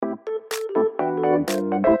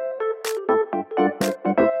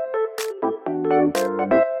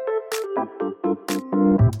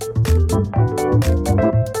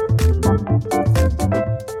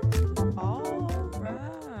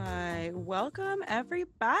welcome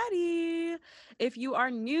everybody. If you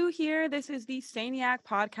are new here, this is the Staniac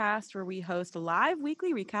podcast where we host live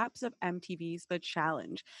weekly recaps of MTV's The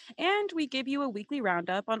Challenge, and we give you a weekly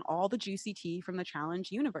roundup on all the juicy tea from the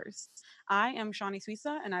Challenge universe. I am Shawnee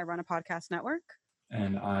Suisa, and I run a podcast network.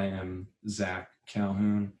 And I am Zach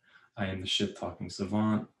Calhoun. I am the shit talking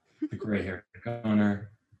savant, the gray haired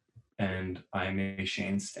gunner, and I am a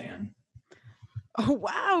Shane Stan. Oh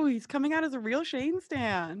wow, he's coming out as a real Shane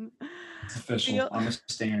Stan. It's official. Feel I'm a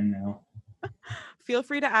Stan now. Feel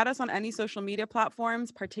free to add us on any social media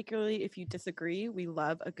platforms, particularly if you disagree. We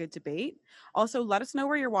love a good debate. Also, let us know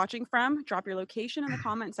where you're watching from. Drop your location in the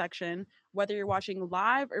comment section. Whether you're watching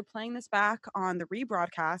live or playing this back on the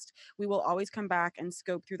rebroadcast, we will always come back and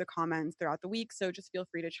scope through the comments throughout the week. So just feel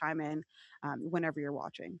free to chime in whenever you're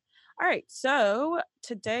watching. All right, so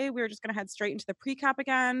today we're just going to head straight into the pre-cap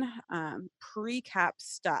again. Pre-cap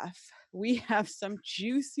stuff. We have some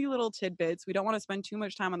juicy little tidbits. We don't want to spend too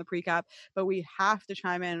much time on the pre-cap, but we have to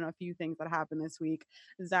chime in on a few things that happened this week.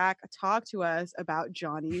 Zach, talk to us about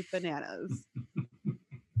Johnny Bananas.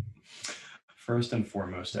 First and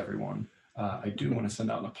foremost, everyone, I do want to send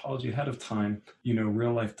out an apology ahead of time. You know,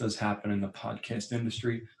 real life does happen in the podcast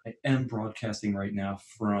industry. I am broadcasting right now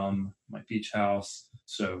from my beach house.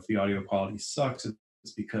 So if the audio quality sucks,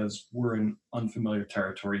 it's because we're in unfamiliar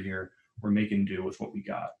territory here. We're making do with what we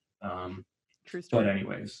got. True story. But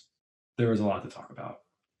anyways, there was a lot to talk about.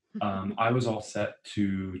 I was all set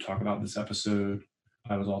to talk about this episode.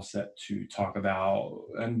 I was all set to talk about,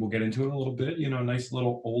 and we'll get into it a little bit, you know, a nice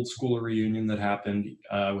little old school reunion that happened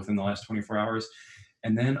within the last 24 hours.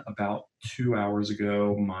 And then about 2 hours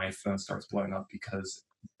ago, my phone starts blowing up because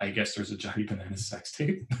I guess there's a Johnny Bananas sex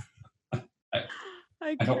tape. I, I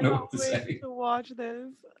I don't know cannot what to wait say. to watch this.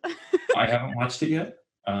 I haven't watched it yet.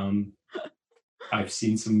 I've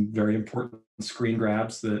seen some very important screen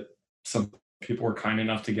grabs that some people were kind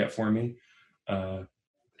enough to get for me.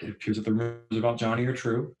 It appears that the rumors about Johnny are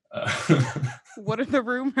true. What are the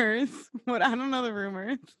rumors? What, I don't know the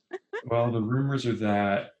rumors. Well, the rumors are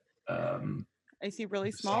that I see really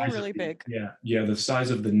the small or size of really the big. the size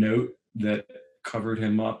of the note that covered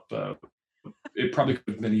him up, it probably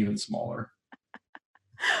could have been even smaller.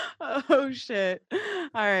 Oh shit. All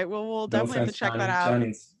right. Well, we'll No definitely have to offense, check that Johnny. out. Johnny,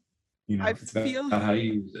 it's, you I know, it's about feel how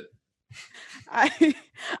you use it. I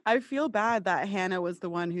I feel bad that Hannah was the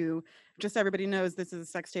one who, just so everybody knows, this is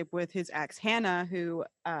a sex tape with his ex Hannah, who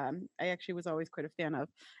I actually was always quite a fan of.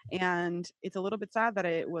 And it's a little bit sad that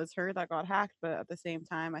it was her that got hacked, but at the same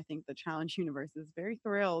time, I think the challenge universe is very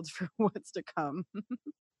thrilled for what's to come.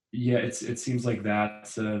 Yeah, it seems like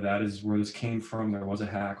that is where this came from. There was a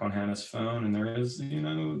hack on Hannah's phone, and there is, you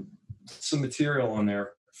know, some material on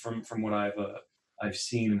there from what I've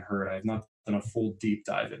seen and heard. I've not done a full deep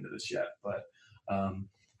dive into this yet, but um,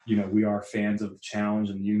 you know, we are fans of the challenge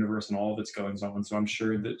and the universe and all of its goings on. So I'm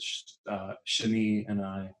sure that Shani and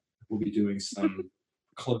I will be doing some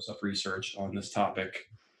close up research on this topic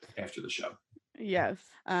after the show. Yes.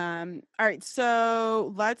 All right.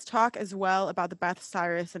 So let's talk as well about the Beth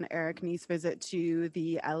Cyrus and Eric Nice visit to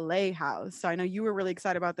the LA house. So I know you were really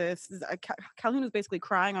excited about this. Calhoun was basically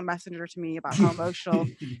crying on Messenger to me about how emotional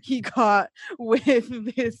he got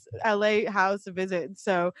with this LA house visit.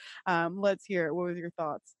 So let's hear it. What was your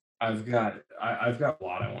thoughts? I've got a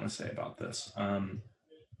lot I want to say about this.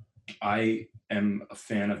 I am a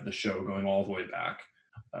fan of the show going all the way back.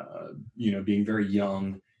 You know, being very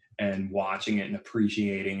young and watching it and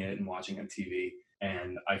appreciating it and watching it on TV.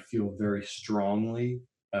 And I feel very strongly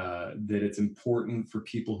that it's important for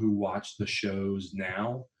people who watch the shows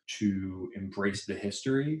now to embrace the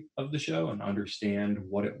history of the show and understand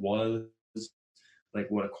what it was,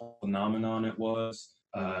 like what a phenomenon it was.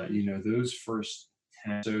 Mm-hmm. You know, those first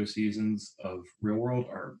 10 or so seasons of Real World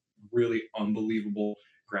are really unbelievable,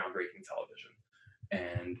 groundbreaking television.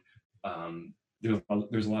 And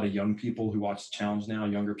there's a lot of young people who watch the challenge now,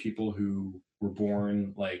 younger people who were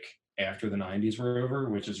born like after the 90s were over,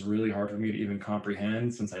 which is really hard for me to even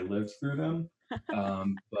comprehend since I lived through them.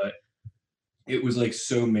 But it was like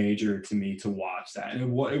so major to me to watch that, and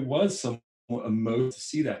it was somewhat emotional to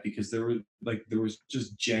see that because there was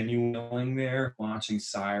just genuine feeling there watching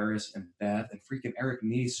Cyrus and Beth and freaking Eric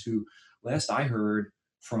Nice, who last I heard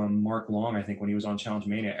from Mark Long, I think when he was on Challenge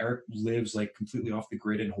Mania, Eric lives like completely off the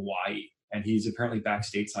grid in Hawaii, and he's apparently back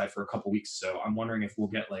stateside for a couple weeks. So I'm wondering if we'll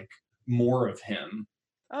get like more of him.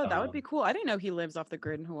 Oh, that would be Um, cool. I didn't know he lives off the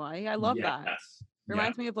grid in Hawaii. I love that. yes, yeah.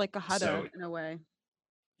 Reminds me of like So Gahada in a way.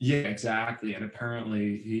 yeah, exactly. And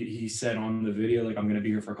apparently he said on the video, like, I'm going to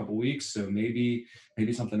be here for a couple weeks. So maybe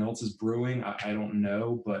something else is brewing. I don't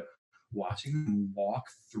know. But watching them walk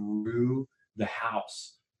through the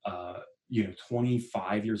house,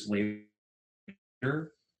 25 years later,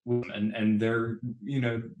 and they're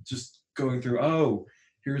just going through, oh,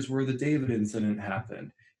 here's where the David incident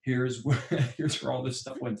happened, here's where here's where all this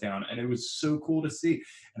stuff went down, and it was so cool to see.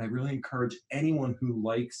 And I really encourage anyone who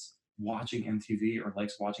likes watching MTV or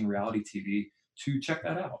likes watching reality TV to check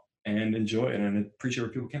that out and enjoy it and appreciate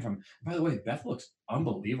where people came from. By the way, Beth looks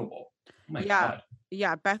unbelievable. Oh my Yeah. god.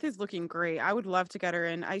 Yeah, Beth is looking great. I would love to get her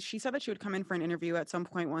in. She said that she would come in for an interview at some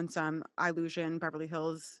point once Illusion Beverly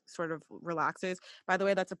Hills sort of relaxes. By the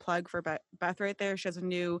way, that's a plug for Beth right there. She has a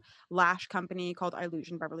new lash company called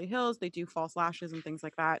Illusion Beverly Hills. They do false lashes and things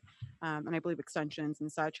like that. And I believe extensions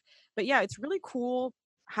and such. But yeah, it's really cool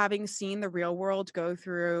having seen the real world go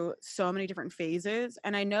through so many different phases.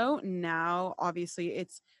 And I know now obviously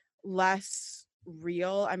it's less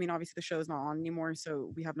real. I mean, obviously the show is not on anymore,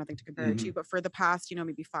 so we have nothing to compare it to. Mhm. But for the past,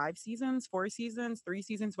 maybe 5 seasons, 4 seasons, 3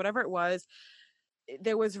 seasons, whatever it was,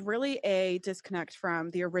 there was really a disconnect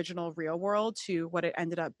from the original real world to what it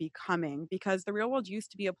ended up becoming. Because the real world used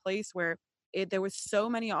to be a place where there was so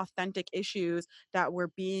many authentic issues that were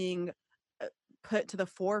being uh, put to the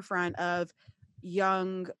forefront of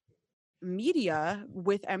young media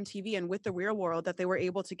with MTV and with the real world, that they were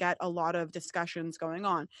able to get a lot of discussions going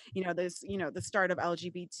on. The start of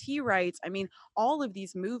LGBT rights. I mean, all of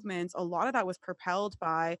these movements, a lot of that was propelled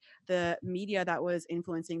by the media that was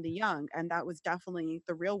influencing the young. And that was definitely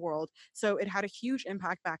the real world. So it had a huge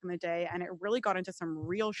impact back in the day, and it really got into some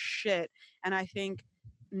real shit. And I think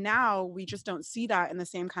now we just don't see that in the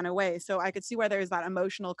same kind of way. So I could see where there's that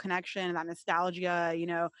emotional connection, that nostalgia,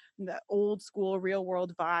 the old school real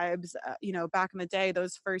world vibes, back in the day,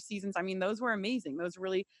 those first seasons. I mean, those were amazing. Those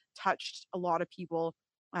really touched a lot of people,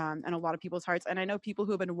 and a lot of people's hearts. And I know people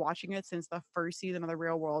who have been watching it since the first season of the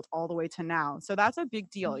real world all the way to now. So that's a big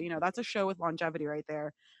deal. That's a show with longevity right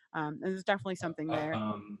there. And there's definitely something there.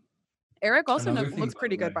 Um, Eric also Another thing, looks by the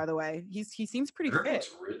pretty good, way, by the way. He seems pretty Eric fit.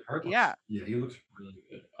 looks re Eric Yeah. looks yeah, he looks really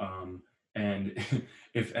good. And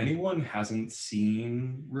if anyone hasn't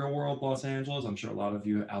seen Real World Los Angeles, I'm sure a lot of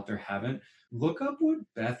you out there haven't, look up what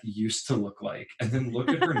Beth used to look like, and then look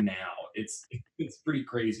at her now. It's pretty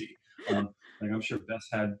crazy. Like, I'm sure Beth's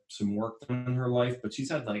had some work done in her life, but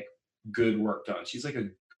she's had, like, good work done. She's like a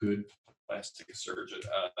good plastic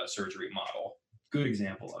surgery model. Good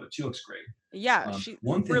example of it. She looks great. Yeah, she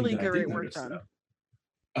One thing really that I did great work notice, done.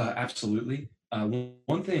 though, absolutely.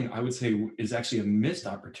 One thing I would say is actually a missed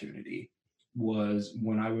opportunity was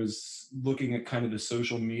when I was looking at kind of the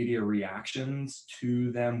social media reactions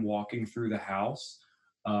to them walking through the house.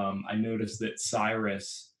 I noticed that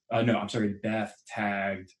no, I'm sorry, Beth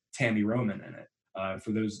tagged Tammy Roman in it.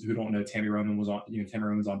 For those who don't know, Tammy Roman was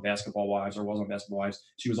on Basketball Wives or was on Basketball Wives.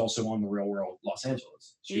 She was also on the Real World Los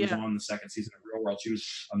Angeles. She was Yeah. on the second season of Real World. She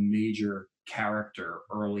was a major character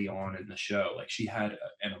early on in the show. Like, she had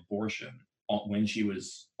an abortion when she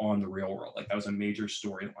was on the Real World. Like, that was a major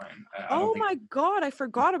storyline. Oh my god, I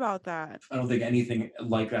forgot about that. I don't think anything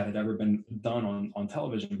like that had ever been done on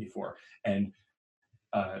television before. And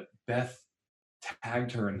Beth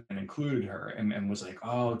tagged her and included her and was like,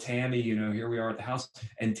 "Oh, Tammy, here we are at the house."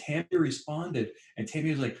 And Tammy responded, and Tammy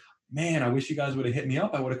was like, "Man, I wish you guys would have hit me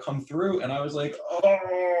up. I would have come through." And I was like,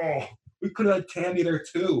 "Oh, we could have had Tammy there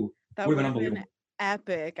too. That Would have would been have been unbelievable."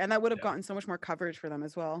 epic, and that would have Yeah. gotten so much more coverage for them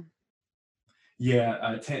as well.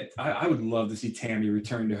 Yeah, I would love to see Tammy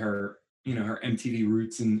return to her MTV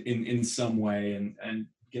roots in some way and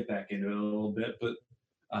get back into it a little bit. But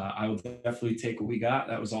I will definitely take what we got.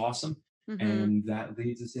 That was awesome, Mhm. and that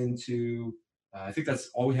leads us into. I think that's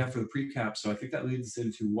all we have for the precap. So I think that leads us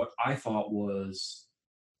into what I thought was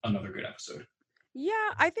another good episode.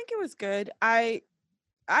 Yeah, I think it was good. I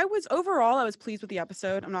was pleased with the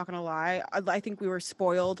episode, I'm not gonna lie. I think we were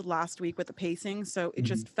spoiled last week with the pacing, so it Mhm.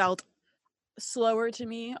 just felt slower to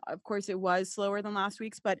me. Of course, it was slower than last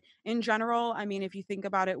week's, but in general, I mean, if you think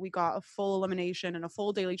about it, we got a full elimination and a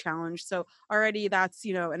full daily challenge. So already that's,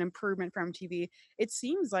 an improvement from TV. It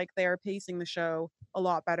seems like they're pacing the show a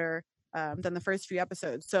lot better than the first few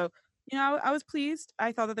episodes. So, I was pleased.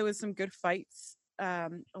 I thought that there was some good fights, a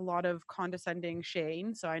lot of condescending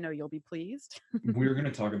Shane. So I know you'll be pleased. We're going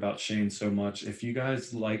to talk about Shane so much. If you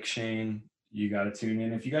guys like Shane, you got to tune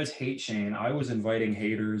in. If you guys hate Shane, I was inviting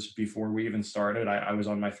haters before we even started. I was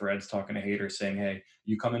on my threads talking to haters saying, "Hey,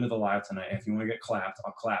 you come into the live tonight. If you want to get clapped,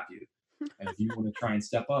 I'll clap you. And if you want to try and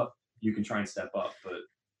step up, you can try and step up." But,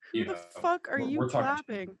 Who the fuck are you we're talking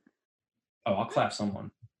Shane. clapping? Oh, I'll clap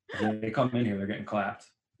someone. If they come in here, they're getting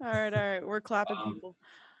clapped. All right. We're clapping Um, people.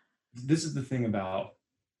 this is the thing about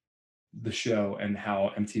the show and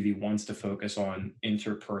how MTV wants to focus on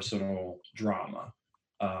interpersonal drama.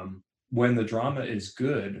 When the drama is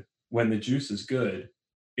good, when the juice is good,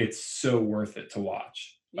 it's so worth it to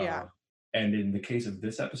watch. Yeah. And in the case of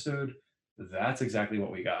this episode, that's exactly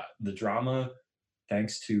what we got. The drama,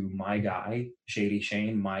 thanks to my guy, Shady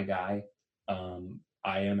Shane, my guy.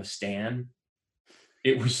 I am a stan.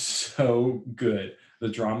 It was so good. The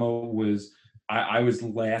drama was, I was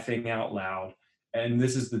laughing out loud. And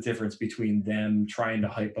this is the difference between them trying to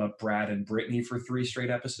hype up Brad and Brittany for 3 straight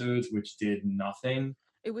episodes, which did nothing.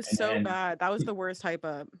 It was And so then bad. That was the worst hype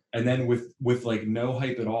up. with like no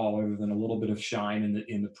hype at all other than a little bit of shine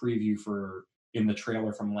in the preview for in the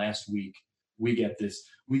trailer from last week, we get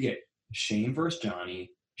Shane versus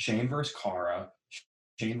Johnny, Shane versus Cara,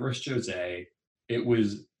 Shane versus Jose. It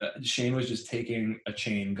was Shane was just taking a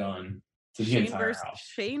chain gun to the entire house.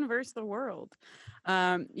 Shane versus the world.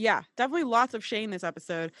 Yeah, definitely lots of Shane this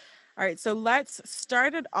episode. All right, so let's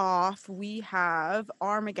start it off. We have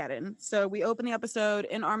Armageddon. So we open the episode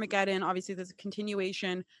in Armageddon. Obviously, there's a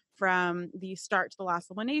continuation from the start to the last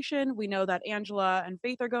elimination. We know that Angela and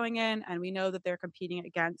Faith are going in, and we know that they're competing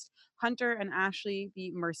against Hunter and Ashley,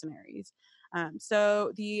 the mercenaries.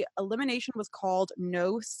 So the elimination was called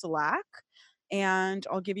No Slack. And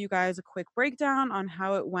I'll give you guys a quick breakdown on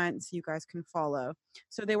how it went so you guys can follow.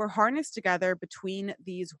 So they were harnessed together between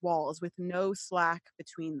these walls with no slack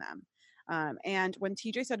between them. And when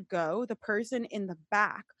TJ said go, the person in the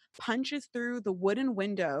back punches through the wooden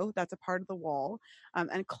window that's a part of the wall,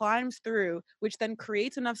 and climbs through, which then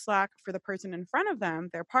creates enough slack for the person in front of them,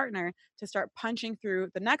 their partner, to start punching through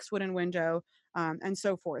the next wooden window, and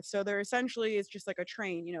so forth. So they're essentially, it's just like a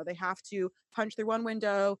train. They have to punch through one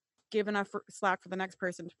window, give enough slack for the next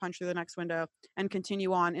person to punch through the next window, and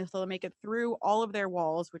continue on until they make it through all of their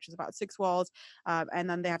walls, which is about 6 walls, and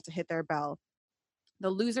then they have to hit their bell. The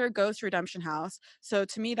loser goes to Redemption House. So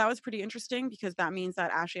to me, that was pretty interesting because that means that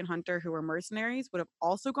Ashley and Hunter, who were mercenaries, would have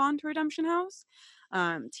also gone to Redemption House.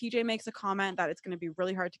 TJ makes a comment that it's going to be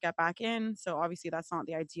really hard to get back in. So obviously, that's not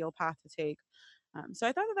the ideal path to take. So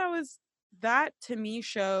I thought that to me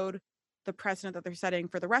showed the precedent that they're setting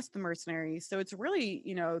for the rest of the mercenaries. So it's really,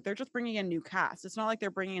 they're just bringing in new cast. It's not like they're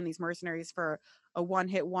bringing in these mercenaries for a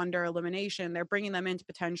one-hit wonder elimination. They're bringing them in to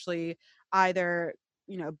potentially either,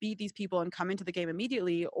 beat these people and come into the game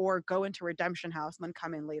immediately, or go into Redemption House and then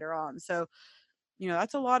come in later on. So,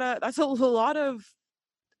 that's a lot of,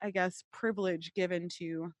 I guess, privilege given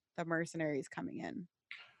to the mercenaries coming in.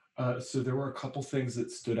 So there were a couple things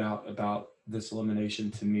that stood out about this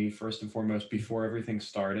elimination to me. First and foremost, before everything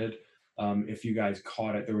started, if you guys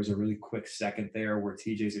caught it, there was a really quick second there where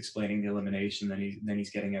TJ's explaining the elimination. Then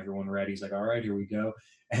he's getting everyone ready. He's like, "All right, here we go."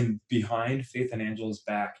 And behind Faith and Angela's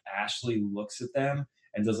back, Ashley looks at them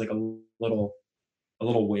and does like little a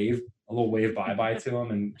little wave bye bye to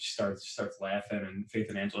him, and she starts laughing. And Faith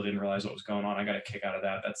and Angela didn't realize what was going on. I got a kick out of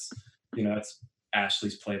that. That's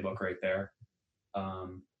Ashley's playbook right there.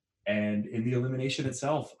 Um, and in the elimination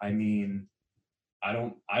itself, I mean, I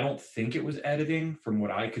don't think it was editing from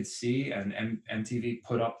what I could see. And MTV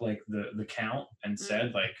put up like the count and Mm.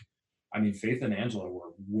 said like, I mean, Faith and Angela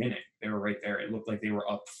were winning. They were right there. It looked like they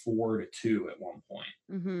were up 4-2 at one point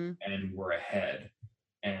Mm-hmm. and were ahead.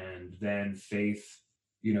 And then Faith,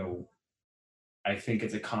 you know, I think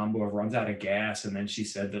it's a combo of runs out of gas, and then she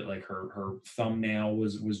said that like her thumbnail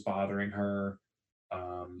was bothering her.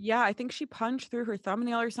 Um, Yeah, I think she punched through her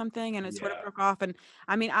thumbnail or something and it sort of yeah, broke off. And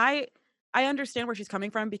I mean, I understand where she's coming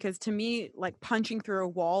from because to me, like punching through a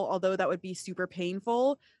wall, although that would be super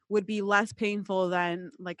painful, would be less painful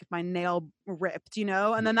than like if my nail ripped.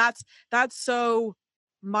 And then yeah. that's so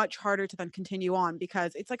much harder to then continue on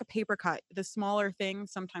because it's like a paper cut. The smaller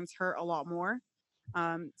things sometimes hurt a lot more.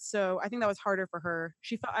 So I think that was harder for her.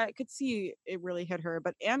 She felt I could see it really hit her,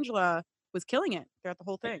 but Angela was killing it throughout the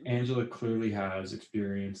whole thing. Angela clearly has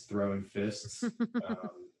experience throwing fists.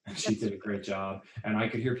 And she Yes, did she a great did. job. And I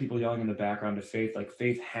could hear people yelling in the background to Faith, like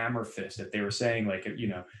Faith hammer fist. If they were saying like,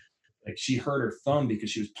 like she hurt her thumb because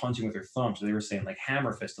she was punching with her thumb. So they were saying like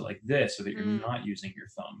hammer fist it like this, so that you're Mm. not using your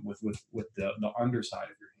thumb with the underside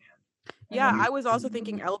of your hand. And Yeah, then I was also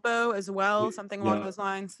thinking elbow as well, something along yeah, those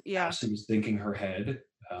lines. Yeah. Ashley was thinking her head.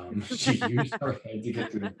 She used her head to get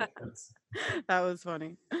through the bullets. That was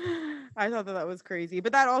funny. I thought that was crazy,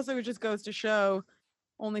 but that also just goes to show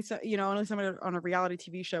only somebody on a reality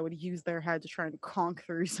TV show would use their head to try and conk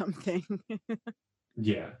through something.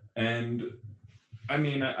 Yeah, and I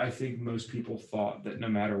mean, I think most people thought that no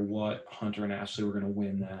matter what, Hunter and Ashley were going to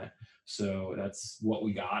win that. So that's what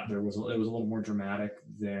we got. It was a little more dramatic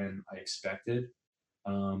than I expected.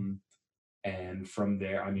 Um, And from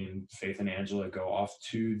there, I mean, Faith and Angela go off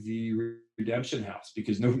to the redemption house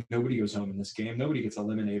because nobody goes home in this game. Nobody gets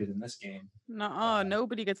eliminated in this game. Nuh-uh, Uh,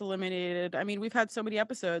 nobody gets eliminated. I mean, we've had so many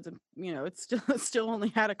episodes and, it's still it's still only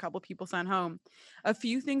had a couple people sent home. A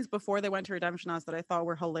few things before they went to Redemption House that I thought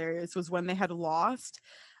were hilarious was when they had lost,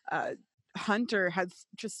 uh, Hunter had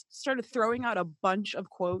just started throwing out a bunch of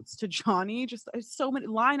quotes to Johnny, just so many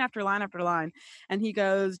line after line after line. And he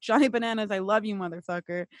goes, "Johnny Bananas, I love you,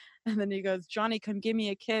 motherfucker." And then he goes, "Johnny, come give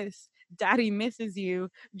me a kiss. Daddy misses you.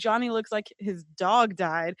 Johnny looks like his dog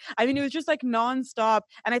died." I mean, it was just like nonstop.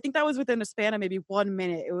 And I think that was within a span of maybe 1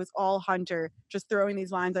 minute. It was all Hunter just throwing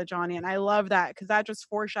these lines at Johnny. And I love that because that just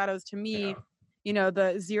foreshadows to me, yeah.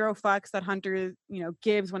 the zero fucks that Hunter,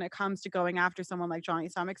 gives when it comes to going after someone like Johnny.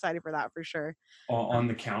 So I'm excited for that for sure. On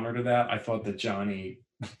the counter to that, I thought that Johnny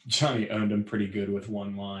owned him pretty good with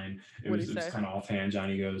one line. What do you It was say? kind of offhand.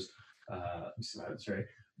 Johnny goes, let me see if I have this right.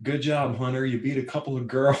 Good job, Hunter. You beat a couple of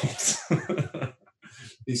girls.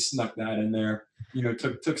 He snuck that in there.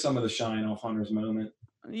 Took some of the shine off Hunter's moment.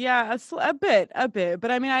 Yeah, a bit.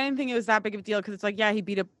 But I mean, I didn't think it was that big of a deal because it's like, yeah, he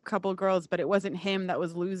beat a couple of girls, but it wasn't him that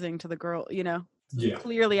was losing to the girl, Yeah.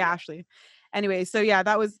 clearly Ashley. Anyway, so yeah,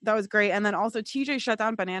 that was great. And then also TJ shut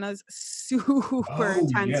down Bananas super Oh yeah, that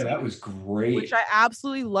intensely, was which great. I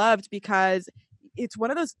absolutely loved because it's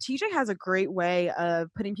one of those. TJ has a great way of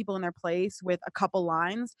putting people in their place with a couple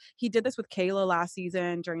lines. He did this with Kayla last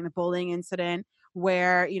season during the bullying incident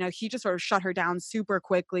where, he just sort of shut her down super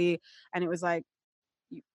quickly and it was like,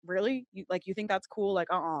 "You really? You think that's cool? Like,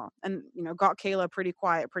 uh-uh." And, got Kayla pretty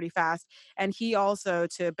quiet pretty fast. And he also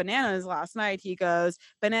to Bananas last night, he goes,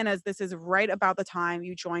 "Bananas, this is right about the time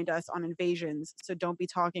you joined us on Invasions. So don't be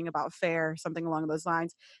talking about fair," something along those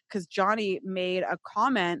lines. Because Johnny made a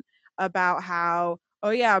comment about how, "Oh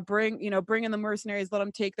yeah, bring in the mercenaries, let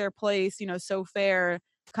them take their place, so fair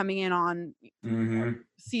coming in on Hmm.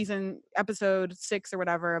 season episode 6 or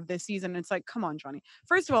whatever of this season." It's like, come on, Johnny.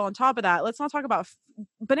 First of all, on top of that, let's not talk about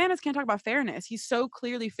Bananas can't talk about fairness. He's so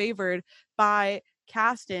clearly favored by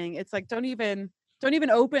casting. It's like, don't even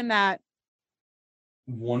open that.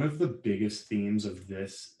 One of the biggest themes of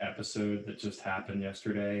this episode that just happened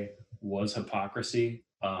yesterday was hypocrisy.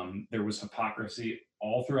 There was hypocrisy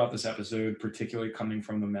all throughout this episode, particularly coming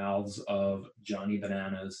from the mouths of Johnny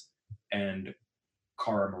Bananas and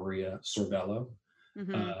Cara Maria Sorbello.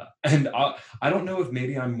 Mhm. And I don't know if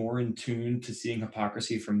maybe I'm more in tune to seeing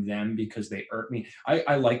hypocrisy from them because they irk me.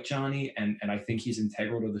 I like Johnny and I think he's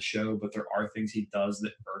integral to the show, but there are things he does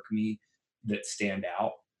that irk me that stand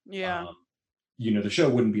out. Yeah. Um, the show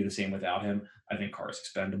wouldn't be the same without him. I think Carr's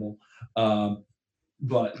expendable. Um,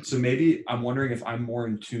 but so maybe I'm wondering if I'm more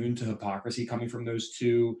in tune to hypocrisy coming from those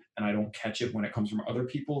two and I don't catch it when it comes from other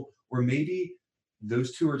people, or maybe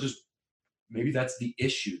those two are just maybe that's the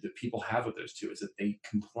issue that people have with those two is that they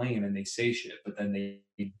complain and they say shit, but then they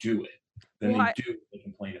do it. Then Well, they I do what they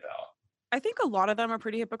complain about. I think a lot of them are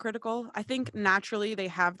pretty hypocritical. I think naturally they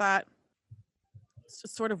have that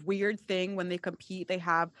sort of weird thing when they compete. They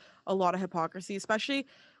have a lot of hypocrisy, especially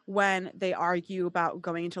when they argue about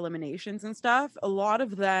going into eliminations and stuff. A lot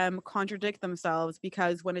of them contradict themselves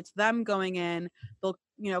because when it's them going in, they'll,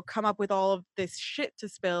 come up with all of this shit to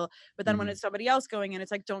spill. But then when Mhm. it's somebody else going in,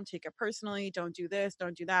 it's like, don't take it personally, don't do this,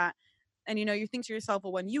 don't do that. And you think to yourself,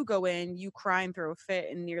 well, when you go in, you cry and throw a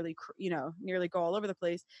fit and nearly, nearly go all over the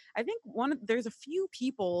place. I think there's a few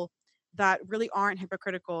people that really aren't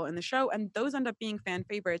hypocritical in the show, and those end up being fan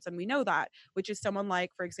favorites, and we know that, which is someone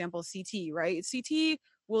like, for example, CT, right? CT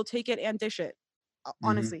will take it and dish it. Mhm.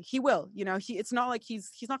 Honestly, he will. It's not like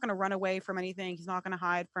he's not going to run away from anything. He's not going to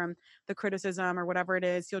hide from the criticism or whatever it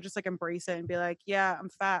is. He'll just like embrace it and be like, "Yeah, I'm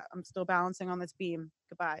fat. I'm still balancing on this beam.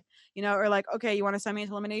 Goodbye." Or like, "Okay, you want to send me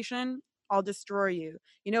into elimination? I'll destroy you."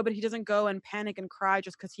 But he doesn't go and panic and cry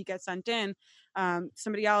just because he gets sent in.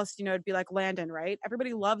 Somebody else, it'd be like Landon, right?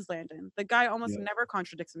 Everybody loves Landon. The guy almost Yeah. never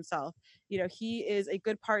contradicts himself. He is a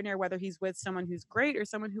good partner, whether he's with someone who's great or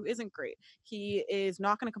someone who isn't great. He is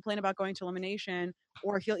not going to complain about going to elimination,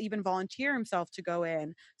 or he'll even volunteer himself to go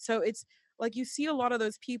in. So it's like you see a lot of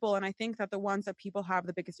those people, and I think that the ones that people have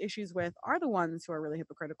the biggest issues with are the ones who are really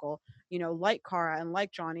hypocritical, like Cara and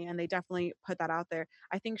like Johnny, and they definitely put that out there.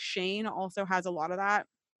 I think Shane also has a lot of that,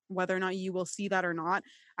 whether or not you will see that or not.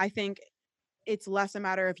 I think it's less a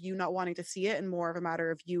matter of you not wanting to see it and more of a matter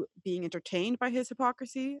of you being entertained by his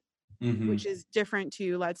hypocrisy, which Mhm. is different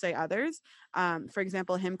to, let's say, others. For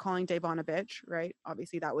example, him calling Davon a bitch, right?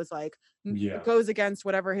 Obviously, that was like Yeah. goes against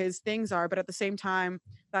whatever his things are, but at the same time,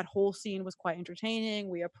 that whole scene was quite entertaining.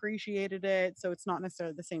 We appreciated it, so it's not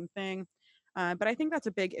necessarily the same thing. But I think that's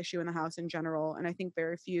a big issue in the house in general, and I think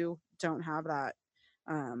very few don't have that.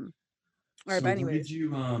 Um, All right, So but what did anyways,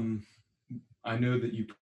 you I know that you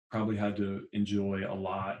probably had to enjoy a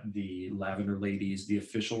lot the Lavender Ladies, the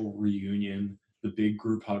official reunion, the big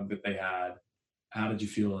group hug that they had. How did you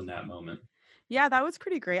feel in that moment? yeah, that was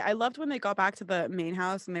pretty great. I loved when they got back to the main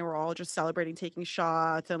house and they were all just celebrating, taking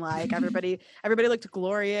shots, and like everybody looked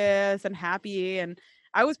glorious and happy. And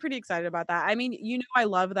I was pretty excited about that. I mean, I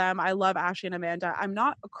love them. I love Ashley and Amanda. I'm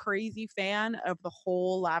not a crazy fan of the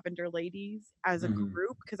whole Lavender Ladies as a Mhm.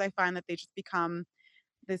 group because I find that they just become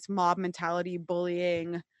this mob mentality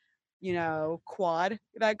bullying, quad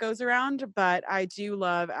that goes around. But I do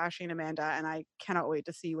love Ashley and Amanda, and I cannot wait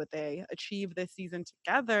to see what they achieve this season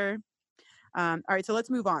together. All right, so let's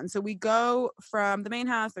move on. So we go from the main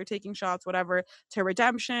house, they're taking shots, whatever, to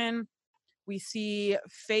redemption. We see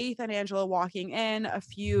Faith and Angela walking in, a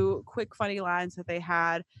few quick funny lines that they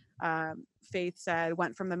had. Faith said,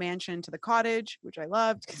 went from the mansion to the cottage, which I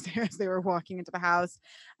loved because as they were walking into the house.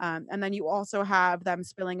 And then you also have them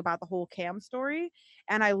spilling about the whole Cam story.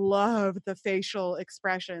 And I love the facial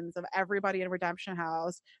expressions of everybody in Redemption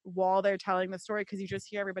House while they're telling the story because you just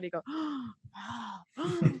hear everybody go,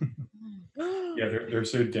 Yeah, they're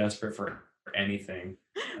so desperate for anything.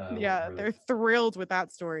 yeah, Where they're thrilled with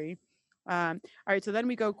that story. All right, so then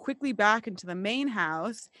we go quickly back into the main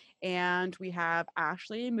house, and we have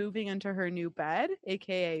Ashley moving into her new bed,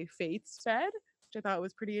 aka Faith's bed, which I thought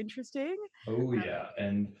was pretty interesting. oh Um, yeah,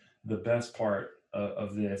 and the best part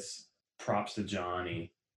of this, props to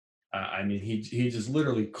Johnny. I mean, he just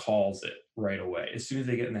literally calls it right away. As soon as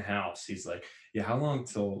they get in the house, he's like, "Yeah, how long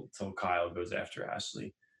till Kyle goes after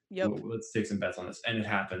Ashley? yep. Let's take some bets on this." And it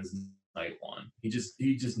happens night one. He just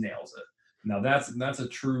nails it. Now that's a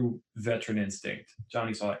true veteran instinct.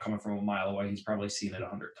 Johnny saw that coming from a mile away. He's probably seen it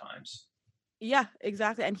 100 times. Yeah,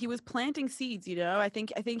 exactly. And he was planting seeds. I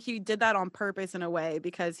think he did that on purpose in a way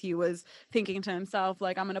because he was thinking to himself,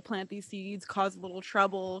 like, I'm gonna plant these seeds, cause a little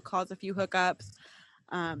trouble, cause a few hookups.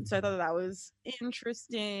 So I thought that was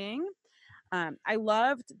interesting. I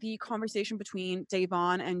loved the conversation between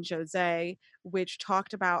Davon and Jose, which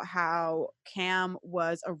talked about how Cam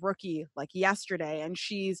was a rookie like yesterday, and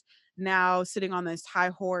she's now sitting on this high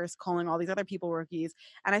horse calling all these other people rookies.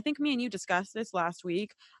 And I think me and you discussed this last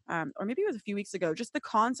week, or maybe it was a few weeks ago, just the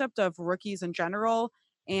concept of rookies in general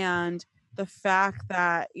and the fact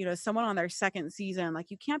that, someone on their second season, like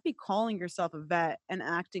you can't be calling yourself a vet and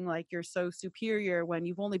acting like you're so superior when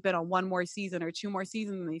you've only been on one more season or two more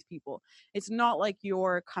seasons than these people. It's not like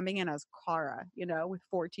you're coming in as Kara, with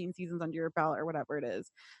 14 seasons under your belt or whatever it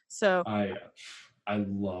is. So, I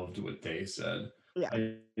loved what they said. yeah.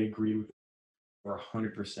 I agree with for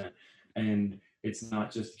 100%. And it's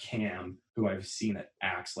not just Cam who I've seen that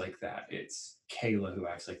acts like that. It's Kayla who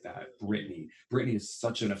acts like that. Brittany. Brittany is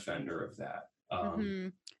such an offender of that.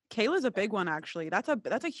 Mhm. Kayla's a big one actually. That's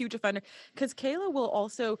a huge offender because Kayla will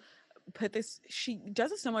also put this she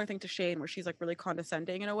does a similar thing to Shane where she's like really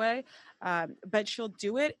condescending in a way. But she'll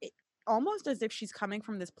do it almost as if she's coming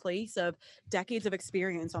from this place of decades of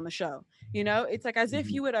experience on the show. It's like as if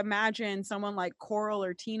Mhm. you would imagine someone like Coral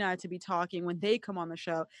or Tina to be talking when they come on the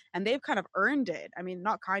show and they've kind of earned it. I mean,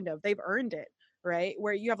 not kind of, they've earned it. Right,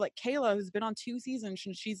 where you have like Kayla, who's been on two seasons,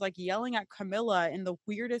 and she's like yelling at Camilla in the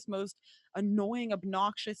weirdest, most annoying,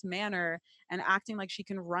 obnoxious manner and acting like she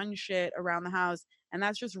can run shit around the house. And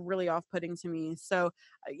that's just really off putting to me. So,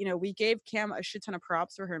 we gave Cam a shit ton of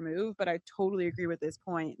props for her move, but I totally agree with this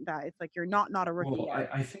point that it's like you're not a rookie Well, yet.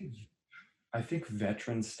 I think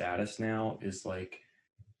veteran status now is like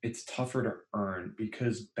it's tougher to earn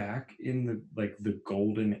because back in the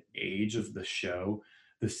golden age of the show,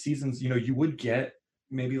 the seasons, you would get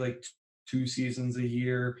maybe like two seasons a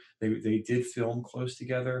year. They did film close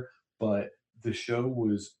together, but the show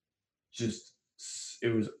was just it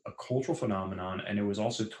was a cultural phenomenon, and it was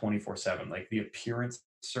also 24/7, like the appearance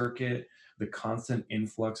circuit, the constant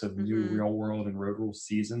influx of new Hmm. real world and road rule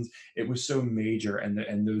seasons. It was so major,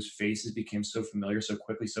 and those faces became so familiar so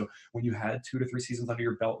quickly. So when you had 2 to 3 seasons under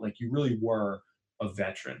your belt, like you really were a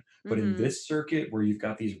veteran. But in Hmm. this circuit where you've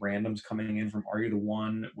got these randoms coming in from Are You the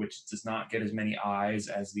One, which does not get as many eyes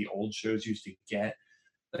as the old shows used to get,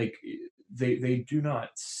 like they do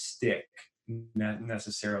not stick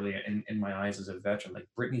necessarily in my eyes as a veteran. Like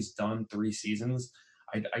Brittany's done 3 seasons.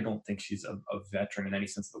 I don't think she's a veteran in any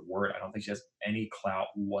sense of the word. I don't think she has any clout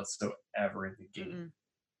whatsoever in the game. Mm-mm.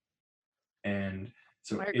 And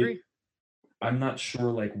so I agree. it I'm not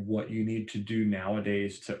sure like what you need to do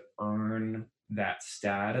nowadays to earn that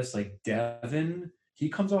status. Like Devin, he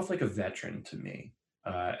comes off like a veteran to me.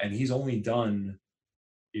 And he's only done,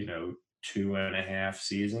 you know, 2.5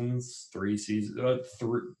 seasons, 3 seasons,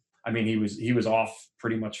 three. I mean, he was off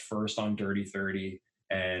pretty much first on Dirty 30,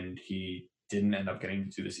 and he didn't end up getting to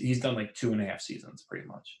do this. He's done like 2.5 seasons pretty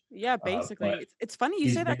much. Yeah, But basically. It's funny you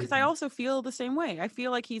he's say that made because I also feel the same way. I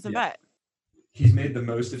feel like he's a yeah, vet. he's made the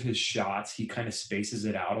most of his shots. He kind of spaces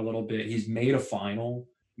it out a little bit. He's made a final.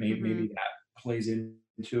 Maybe Mhm. that plays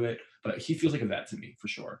into it, but he feels like a vet to me for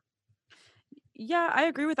sure. Yeah, I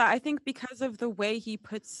agree with that. I think because of the way he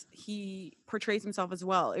portrays himself as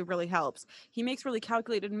well, it really helps. He makes really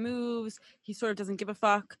calculated moves. He sort of doesn't give a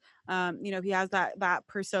fuck. He has that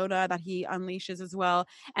persona that he unleashes as well.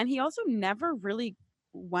 And he also never really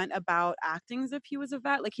went about acting as if he was a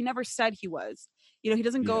vet. Like he never said he was. He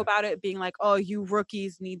doesn't go Yeah. about it being like, "Oh, you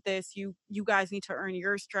rookies need this. You guys need to earn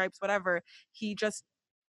your stripes, whatever." He just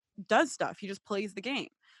does stuff. He just plays the game.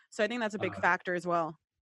 So I think that's a big Uh, factor as well.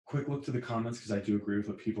 quick look to the comments because I do agree with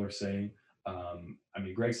what people are saying. I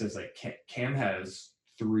mean, Greg says like Cam has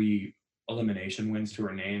 3 elimination wins to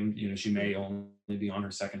her name. She may Mhm. only be on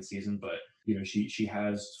her second season, but she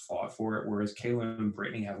has fought for it. Whereas Kayla and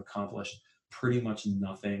Brittany have accomplished pretty much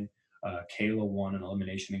nothing. Kayla won an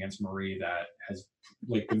elimination against Marie that has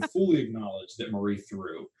like been fully acknowledged that Marie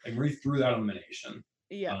threw. Like Marie threw that elimination.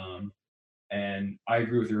 Yeah. Um, and I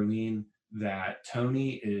agree with Erlene that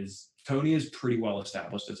Tony is pretty well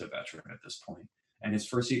established as a veteran at this point. And his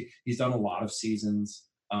first he's done a lot of seasons.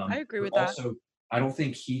 I agree But with that. also I don't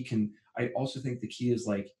think he can. I also think the key is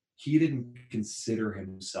like he didn't consider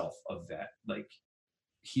himself a vet. Like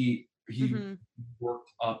he Mhm.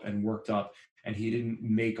 worked up and he didn't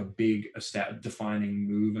make a big defining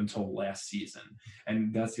move until last season.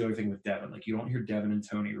 And that's the other thing with Devin. Like you don't hear Devin and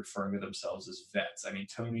Tony referring to themselves as vets. I mean,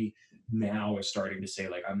 Tony now is starting to say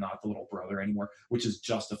like I'm not the little brother anymore, which is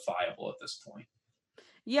justifiable at this point.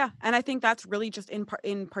 Yeah, and I think that's really just in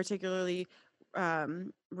particularly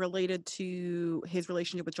related to his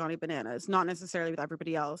relationship with Johnny Bananas, not necessarily with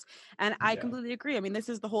everybody else. And I Yeah. completely agree. I mean, this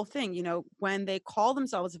is the whole thing, when they call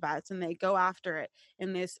themselves vets and they go after it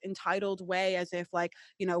in this entitled way as if like,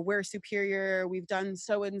 we're superior, we've done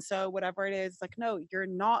so and so, whatever it is. Like, no, you're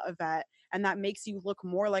not a vet, and that makes you look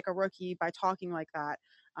more like a rookie by talking like that.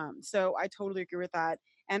 So I totally agree with that.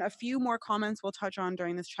 And a few more comments we'll touch on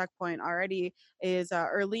during this checkpoint already is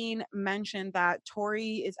Erlene mentioned that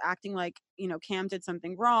Tori is acting like, Cam did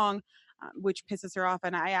something wrong, which pisses her off.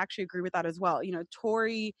 And I actually agree with that as well.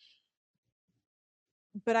 Tori,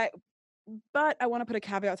 but I want to put a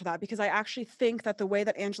caveat to that because I actually think that the way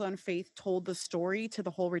that Angela and Faith told the story to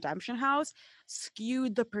the whole Redemption House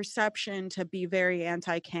skewed the perception to be very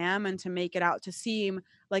anti-Cam and to make it out to seem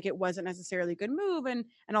like it wasn't necessarily a good move and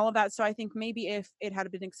all of that. So I think maybe if it had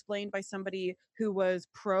been explained by somebody who was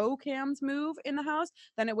pro Cam's move in the house,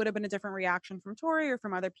 then it would have been a different reaction from Tori or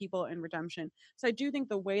from other people in Redemption. So I do think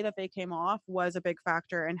the way that they came off was a big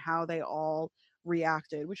factor in how they all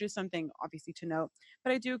reacted, which is something obviously to note.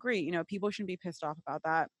 But I do agree, people shouldn't be pissed off about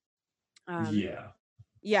that. Um, Yeah.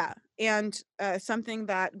 yeah, and something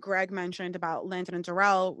that Greg mentioned about Landon and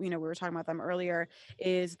Darrell, we were talking about them earlier,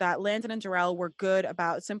 is that Landon and Darrell were good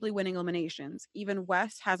about simply winning eliminations. Even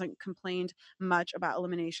Wes hasn't complained much about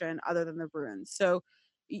elimination other than the Bruins. So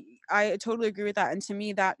I totally agree with that. And to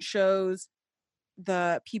me, that shows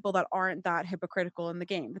the people that aren't that hypocritical in the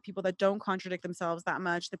game, the people that don't contradict themselves that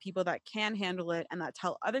much, the people that can handle it and that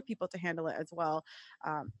tell other people to handle it as well,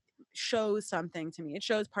 um, shows something to me. It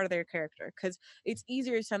shows part of their character because it's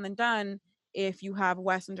easier said than done if you have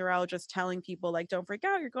Wes and Darrell just telling people like, "Don't freak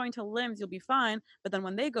out, you're going to limbs, you'll be fine." But then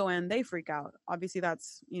when they go in, they freak out. Obviously,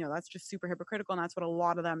 that's just super hypocritical, and that's what a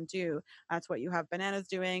lot of them do. That's what you have Bananas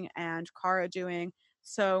doing and Cara doing.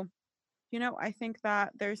 So I think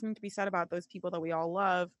that there's something to be said about those people that we all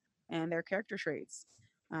love and their character traits.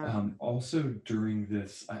 Also during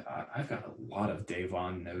this, I've got a lot of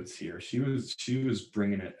Davon notes here. She was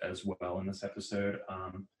bringing it as well in this episode.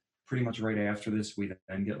 Pretty much right after this, we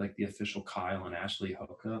then get like the official Kyle and Ashley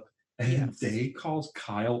hookup, and Yes. Day calls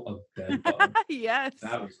Kyle a bed bug. Yes.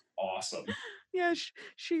 That was awesome. Yeah,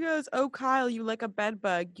 she goes, "Oh, Kyle, you like a bed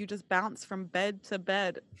bug. You just bounce from bed to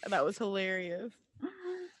bed." That was hilarious.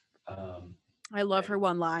 Um, I love her and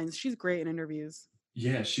one lines. She's great in interviews.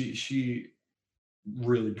 yeah, she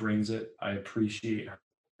really brings it. I appreciate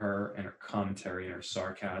her and her commentary and her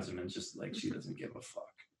sarcasm and just like she doesn't give a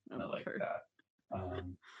fuck. I And I love like her. that.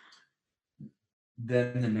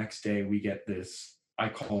 Then the next day we get this. I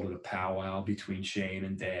called it a powwow between Shane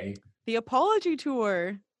and Day. The apology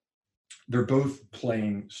tour. They're both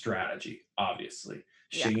playing strategy, obviously.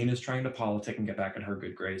 Yeah. Shane is trying to politic and get back in her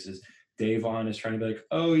good graces. Davon is trying to be like,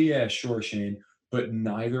 oh yeah, sure, Shane. But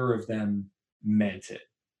neither of them meant it.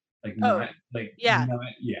 Oh, yeah. Not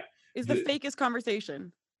yeah. Is the The fakest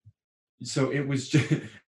conversation. so it was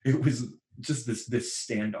just this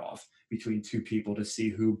standoff between two people to see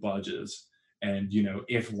who budges and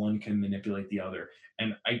if one can manipulate the other.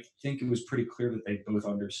 And I think it was pretty clear that they both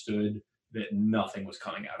understood that nothing was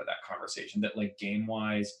coming out of that conversation. That like game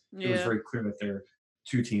wise, it was Yeah. very clear that their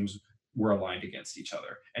two teams were aligned against each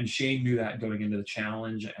other. And Shane knew that going into the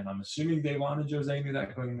challenge, and I'm assuming Devon and Jose knew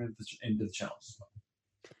that going into the challenge as well.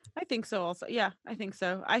 I think so also. Yeah, I think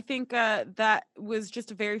so. I think that was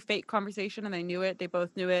just a very fake conversation and they knew it. They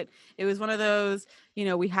both knew it. It was one of those,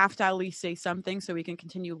 we have to at least say something so we can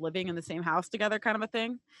continue living in the same house together kind of a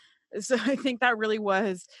thing. So I think that really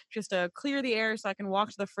was just a clear the air so I can walk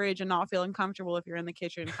to the fridge and not feel uncomfortable if you're in the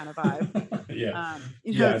kitchen kind of vibe. Yeah,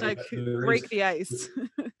 yeah. It's like There break is the ice.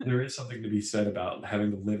 there is something to be said about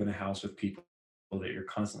having to live in a house with people that you're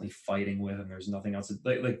constantly fighting with, and there's nothing else.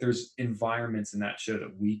 Like there's environments in that show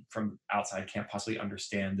that we from outside can't possibly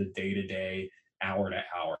understand the day to day, hour to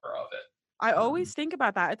hour of I it. always think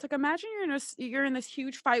about that. It's like imagine you're in this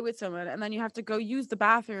huge fight with someone and then you have to go use the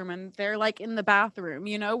bathroom and they're like in the bathroom,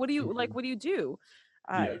 What do you like Mhm. what do you do?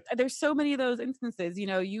 Yeah, There's so many of those instances,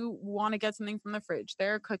 you want to get something from the fridge,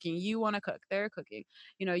 they're cooking, you want to cook, they're cooking.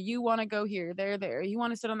 You want to go here, they're there. You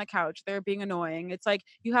want to sit on the couch, they're being annoying. It's like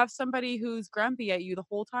you have somebody who's grumpy at you the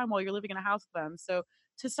whole time while you're living in a house with them. So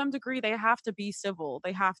to some degree they have to be civil.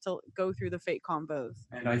 They have to go through the fake combos.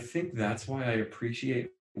 and I think that's why I appreciate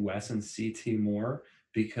Wes and CT more,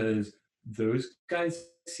 because those guys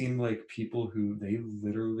seem like people who they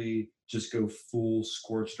literally just go full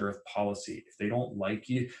scorched earth policy. If they don't like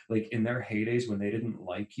you, like in their heydays when they didn't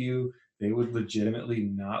like you, they would legitimately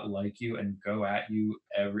not like you and go at you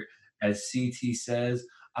as CT says,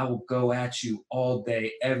 I will go at you all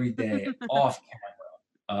day, every day, off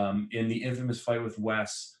in the infamous fight with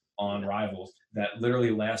Wes on Yeah. Rivals that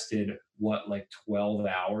literally lasted what, like 12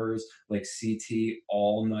 hours, like CT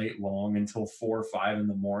all night long until 4 or 5 in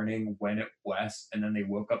the morning, went at Wes, and then they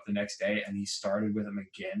woke up the next day and he started with him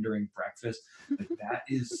again during breakfast. Like that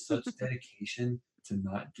is such dedication to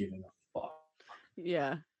not giving a fuck.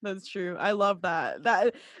 Yeah, that's true. I love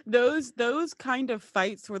that. Those kind of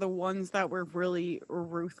fights were the ones that were really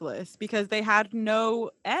ruthless because they had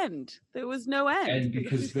no end. There was no end. And They could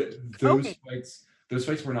because just keep going. those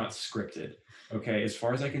fights were not scripted. Okay, as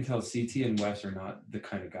far as I can tell, CT and Wes are not the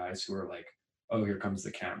kind of guys who are like, oh, here comes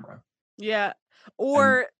the camera. Yeah. And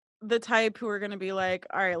Or the type who are gonna be like,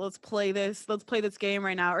 all right, let's play this. Let's play this game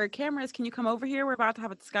right now. Or cameras, can you come over here? We're about to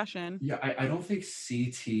have a discussion. yeah, I don't think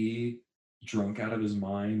CT drunk out of his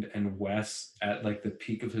mind and Wes at like the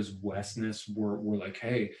peak of his Westness were like,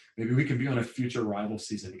 hey, maybe we can be on a future rival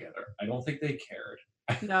season together. I don't think they cared.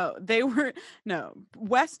 No, they were no.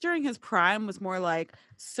 West during his prime was more like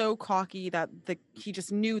so cocky that he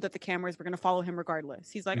just knew that the cameras were gonna follow him regardless.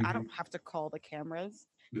 He's like, I don't Mhm. have to call the cameras.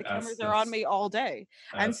 The That's cameras are on that's me all day.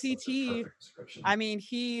 And that's such a CT, perfect description. I mean,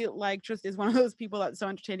 he like just is one of those people that's so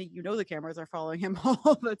entertaining. The cameras are following him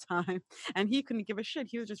all the time, and he couldn't give a shit.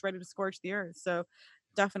 He was just ready to scorch the earth. So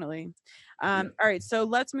definitely. Yeah. All right, so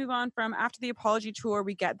let's move on from after the apology tour.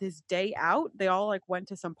 We get this day out. They all like went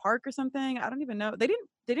to some park or something. I don't even know. They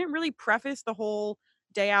didn't really preface the whole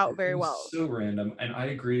day out It very was well. so random. And I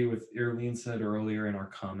agree with Irlene said earlier in our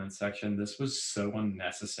comment section. This was so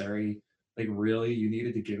unnecessary. Like, really, you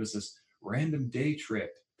needed to give us this random day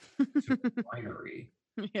trip to a winery.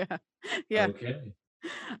 Yeah, yeah. Okay.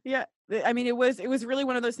 Yeah, I mean, it was really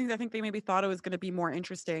one of those things I think they maybe thought it was gonna be more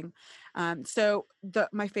interesting. So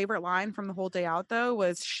my favorite line from the whole day out though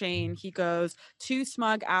was Shane. He goes, "2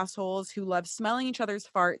 smug assholes who love smelling each other's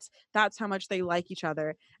farts. That's how much they like each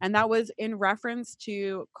other." And that was in reference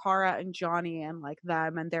to Cara and Johnny and like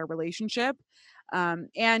them and their relationship. And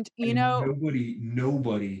And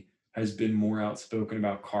nobody has been more outspoken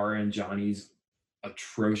about Cara and Johnny's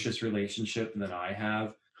atrocious relationship than I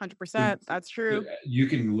have. The, 100%, that's true. you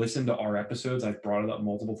can listen to our episodes. I've brought it up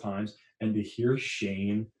multiple times, and to hear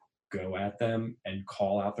Shane go at them and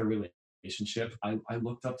call out their relationship, I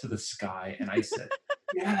looked up to the sky and I said,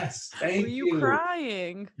 "Yes, Were thank you you.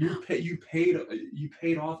 crying? You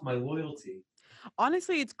paid off my loyalty."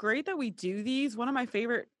 Honestly, it's great that we do these. One of my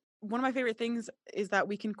favorite things is that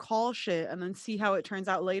we can call shit and then see how it turns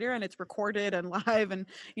out later and it's recorded and live and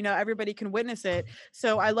everybody can witness it.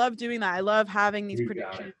 So I love doing that. I love having these We've got it.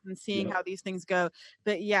 predictions and seeing Yep. how these things go.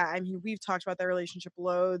 But yeah, I mean, we've talked about their relationship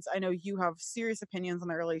loads. I know you have serious opinions on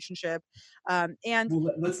their relationship. And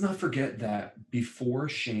Well, let's not forget that before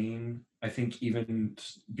Shane, I think even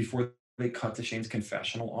before they cut to Shane's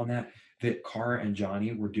confessional on that Cara and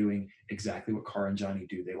Johnny were doing exactly what Cara and Johnny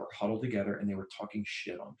do. They were huddled together and they were talking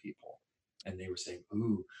shit on people. And they were saying,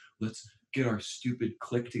 "Ooh, let's get our stupid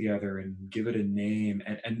clique together and give it a name."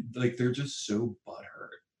 And like they're just so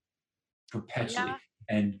butthurt yeah, perpetually.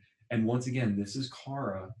 And And once again, this is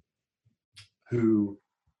Cara who,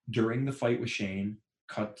 during the fight with Shane,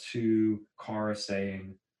 cut to Cara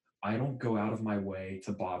saying, I don't go out of my way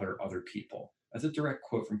to bother other people. That's a direct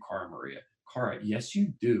quote from Cara Maria. Cara, yes,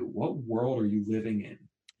 you do. What world are you living in?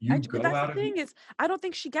 You But go that's the out of thing is, I don't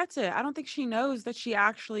think she gets it. I don't think she knows that she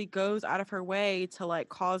actually goes out of her way to like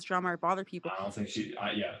cause drama or bother people. I don't think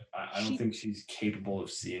I don't She think she's capable of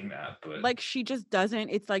seeing that, but like she just doesn't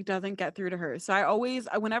it's like doesn't get through to her. So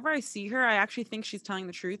whenever I see her, I actually think she's telling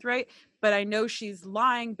the truth, right? But I know she's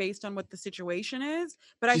lying based on what the situation is,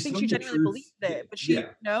 but I she's think she telling the genuinely believes truth. Yeah, it. But she,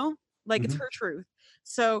 yeah. like it's Mhm. her truth.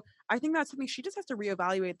 So I think that's something she just has to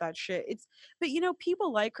reevaluate that shit. But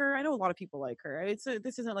people like her. I know a lot of people like her.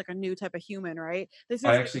 This isn't like a new type of human, right? This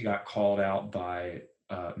I is actually got called out by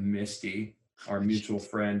Misty, our mutual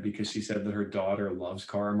friend, because she said that her daughter loves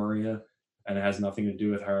Cara Maria, and it has nothing to do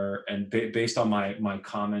with her. And based on my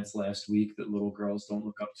comments last week that little girls don't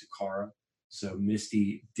look up to Cara, so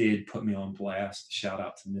Misty did put me on blast. Shout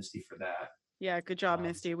out to Misty for that. Yeah, good job,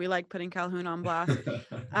 Misty. We like putting Calhoun on blast.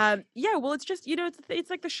 Um, Yeah, well, it's just it's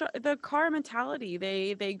like the car mentality.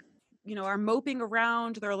 They are moping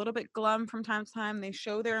around. They're a little bit glum from time to time. They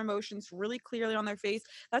show their emotions really clearly on their face.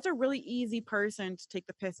 That's a really easy person to take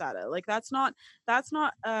the piss out of. Like that's not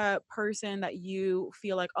a person that you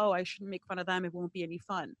feel like, oh, I shouldn't make fun of them. It won't be any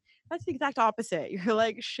fun. That's the exact opposite. You're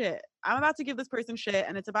like, shit. I'm about to give this person shit,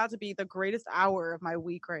 and it's about to be the greatest hour of my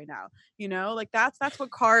week right now. Like that's what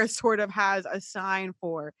Kara sort of has a sign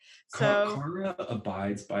for. So Cara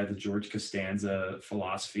abides by the George Costanza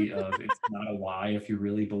philosophy of it's not a lie if you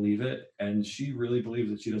really believe it, and she really believes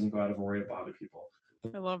that she doesn't go out of her way to bother people.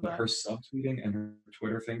 I love But that. her subtweeting and her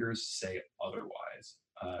Twitter fingers say otherwise.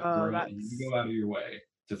 Oh, Girl, you that's go out of your way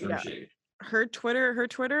to throw yeah. shade. Her Twitter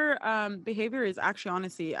behavior is actually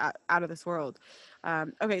honestly out of this world.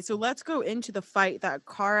 Okay, so let's go into the fight that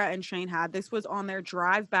Kara and Shane had. This was on their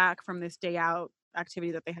drive back from this day out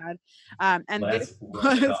activity that they had. And this Let's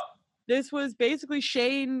run it was up. this was basically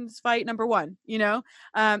Shane's fight number one.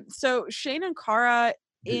 So Shane and Kara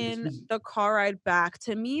This in was the car ride back,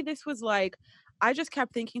 to me, this was like, I just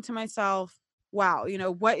kept thinking to myself, wow,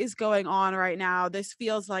 what is going on right now? This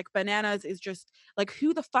feels like Bananas is just like,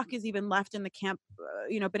 who the fuck is even left in the camp?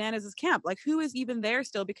 Bananas' camp. Like, who is even there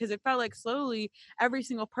still? Because it felt like slowly every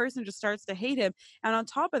single person just starts to hate him. And on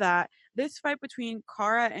top of that, this fight between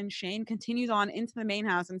Kara and Shane continues on into the main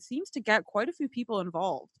house and seems to get quite a few people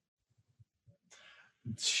involved.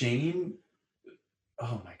 Shane.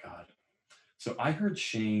 Oh my God. So I heard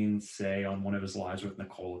Shane say on one of his lives with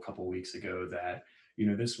Nicole a couple weeks ago that,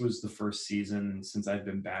 this was the first season since I've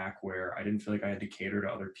been back where I didn't feel like I had to cater to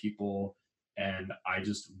other people and I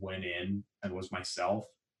just went in and was myself.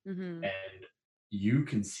 Hmm. And you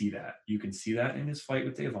can see that. You can see that in his fight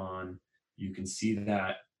with Devon. You can see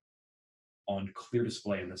that on clear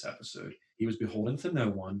display in this episode. He was beholden to no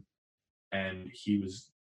one and he was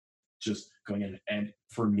just going in. And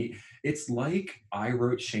for me, it's like I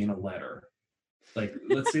wrote Shane a letter. Like,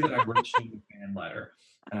 let's say that I wrote Shane a fan letter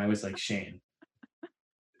and I was like, Shane,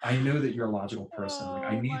 I know that you're a logical person. Like,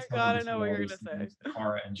 I Oh need my someone god, to I know say what all you're these gonna say. things to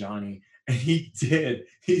Cara and Johnny. And he did.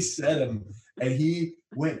 He said them and he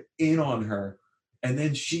went in on her. And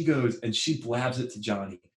then she goes and she blabs it to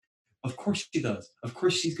Johnny. Of course she does. Of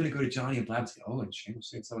course she's going to go to Johnny and blab, say, oh, and Shane was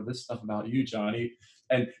saying some of this stuff about you, Johnny.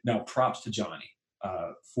 And now props to Johnny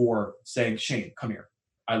for saying, Shane, come here.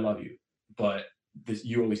 I love you. But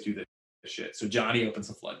you always do this shit. So Johnny opens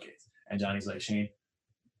the floodgates. And Johnny's like, Shane,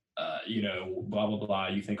 blah blah blah.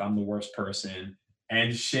 You think I'm the worst person,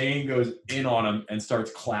 and Shane goes in on him and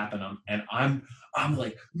starts clapping him, and I'm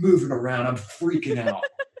like moving around. I'm freaking out.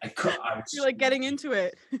 You're like getting into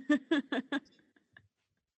it.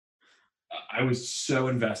 I was so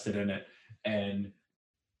invested in it, and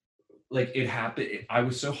like it happened. I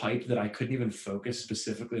was so hyped that I couldn't even focus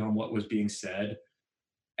specifically on what was being said.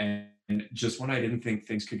 And just when I didn't think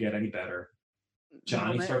things could get any better, The Johnny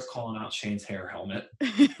helmet. starts calling out Shane's hair helmet,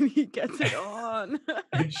 He gets it on.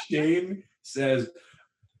 and Shane says,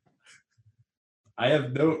 I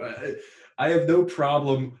have no I have no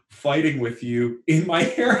problem fighting with you in my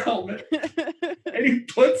hair helmet. And he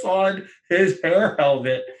puts on his hair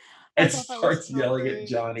helmet I and thought that was starts so yelling at great.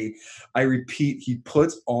 Johnny. I repeat, he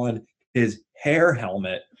puts on his hair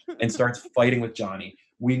helmet and starts fighting with Johnny.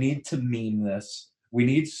 We need to meme this. We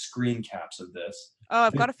need screen caps of this. Oh,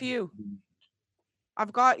 I've This got a few.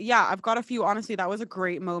 I've got a few. Honestly, that was a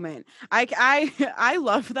great moment. I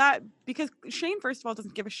love that because Shane, first of all,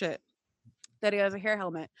 doesn't give a shit that he has a hair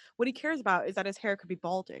helmet. What he cares about is that his hair could be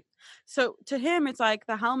balding. So to him, it's like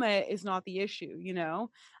the helmet is not the issue.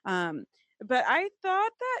 Um, But I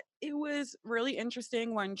thought that it was really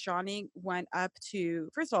interesting when Johnny went up to,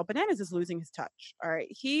 first of all, Bananas is losing his touch. All right.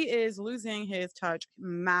 He is losing his touch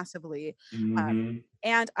massively. Hmm.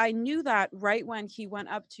 And I knew that right when he went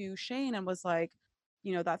up to Shane and was like,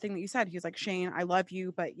 that thing that you said, he was like, Shane, I love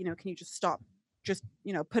you, but can you just stop? Just,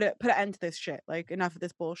 put an end to this shit. Like enough of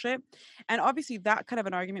this bullshit. And obviously that kind of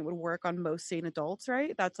an argument would work on most sane adults,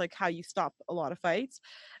 right? That's like how you stop a lot of fights.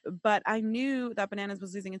 But I knew that Bananas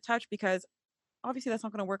was losing in touch because obviously that's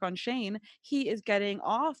not going to work on Shane. He is getting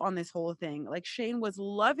off on this whole thing. Like Shane was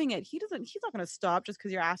loving it. He's not going to stop just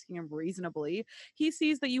because you're asking him reasonably. He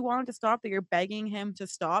sees that you want him to stop, that you're begging him to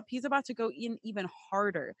stop. He's about to go in even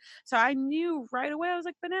harder. So I knew right away. I was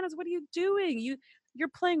like, Bananas, what are you doing? You're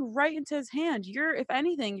playing right into his hand. If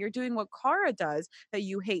anything, you're doing what Kara does that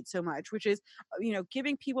you hate so much, which is,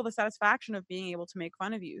 giving people the satisfaction of being able to make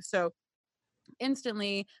fun of you. So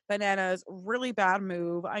instantly, Bananas really bad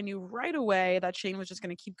move. I knew right away that Shane was just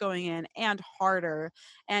going to keep going in and harder.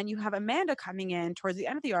 And you have Amanda coming in towards the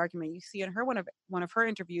end of the argument. You see in her one of her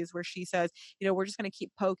interviews where she says, we're just going to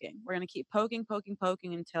keep poking. We're going to keep poking, poking,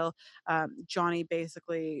 poking until Johnny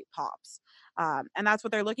basically pops. And that's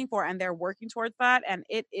what they're looking for, and they're working towards that, and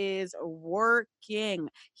it is working.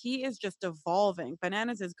 He is just evolving.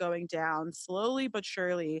 Bananas is going down slowly but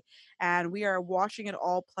surely, and we are watching it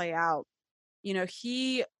all play out.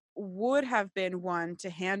 He would have been one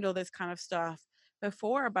to handle this kind of stuff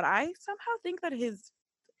before, but I somehow think that his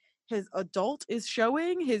adult is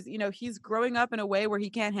showing. He's growing up in a way where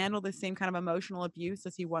he can't handle the same kind of emotional abuse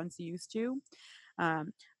as he once used to.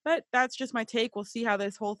 Um, but that's just my take. We'll see how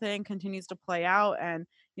this whole thing continues to play out, and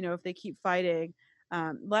if they keep fighting.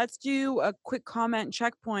 Let's do a quick comment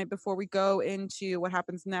checkpoint before we go into what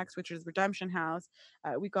happens next, which is Redemption House.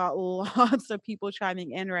 We got lots of people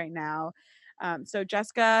chiming in right now. So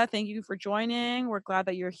Jessica, thank you for joining. We're glad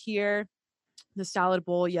that you're here. The salad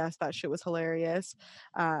bowl, yes, that shit was hilarious.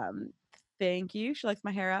 Um, Thank you. She likes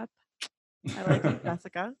my hair up. I like you,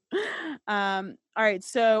 Jessica. All right.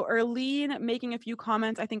 So Erlene making a few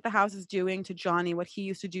comments. I think the house is doing to Johnny what he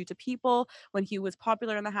used to do to people when he was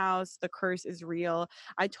popular in the house. The curse is real.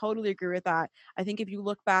 I totally agree with that. I think if you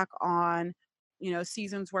look back on,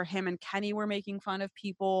 seasons where him and Kenny were making fun of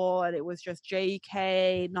people and it was just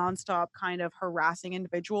JK nonstop kind of harassing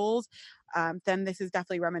individuals, then this is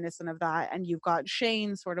definitely reminiscent of that. And you've got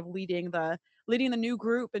Shane sort of leading the new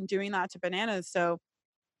group and doing that to Bananas. So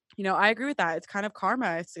I agree with that. It's kind of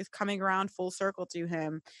karma. It's coming around full circle to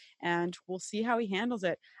him, and we'll see how he handles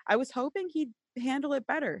it. I was hoping he'd handle it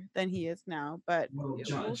better than he is now, but Well,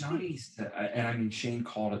 we'll see. Johnny said, and I mean, Shane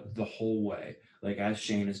called it the whole way. Like as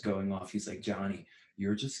Shane is going off, he's like, Johnny,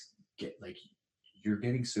 you're just you're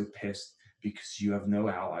getting so pissed because you have no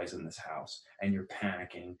allies in this house, and you're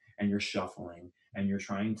panicking, and you're shuffling, and you're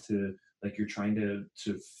trying to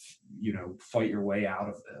fight your way out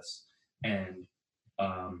of this. And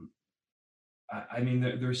um, I mean,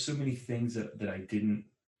 there's so many things that I didn't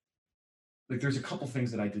like. There's a couple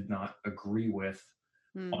things that I did not agree with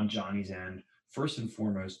Mm, on Johnny's end. First and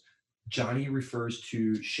foremost, Johnny refers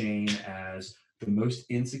to Shane as the most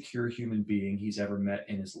insecure human being he's ever met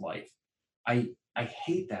in his life. I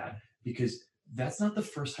hate that because that's not the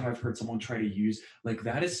first time I've heard someone try to use like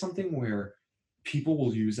that is something where people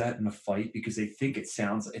will use that in a fight because they think it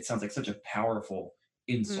sounds like such a powerful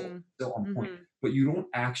insult. mm, So on point. mhm, But you don't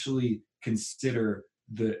actually consider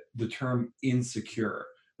the term insecure.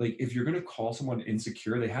 Like if you're going to call someone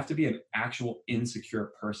insecure, they have to be an actual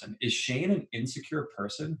insecure person. Is Shane an insecure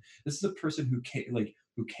person? This is a person who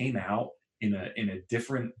came out in a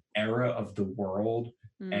different era of the world,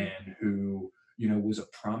 mm. and who was a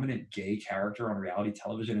prominent gay character on reality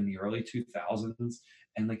television in the early 2000s.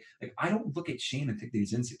 And like I don't look at Shane and think that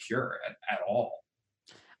he's insecure at all.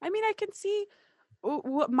 I mean, I can see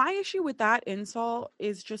what my issue with that insult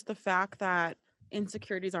is just the fact that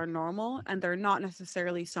insecurities are normal and they're not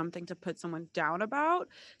necessarily something to put someone down about.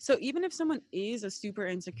 So even if someone is a super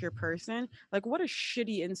insecure person, like what a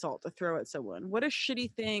shitty insult to throw at someone. What a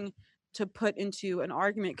shitty thing to put into an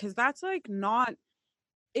argument because that's like not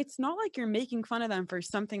it's not like you're making fun of them for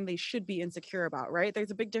something they should be insecure about, right?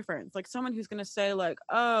 There's a big difference. Like someone who's going to say like,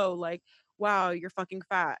 "Oh, like wow, you're fucking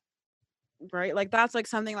fat." Right? Like that's like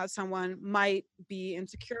something that someone might be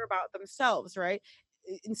insecure about themselves, right?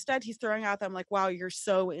 Instead, he's throwing at them like, "Wow, you're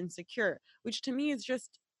so insecure," which to me is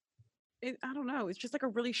just I don't know. It's just like a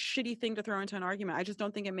really shitty thing to throw into an argument. I just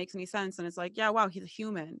don't think it makes any sense. And it's like, yeah, wow, he's a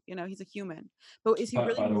human. He's a human. But is he But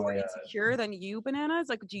really by the more way, insecure than you, Bananas?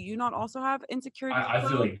 Like, do you not also have insecurities as I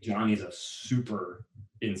feel well? like Johnny's a super.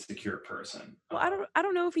 insecure person. Well, I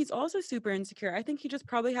don't know if he's also super insecure. I think he just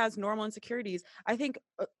probably has normal insecurities. I think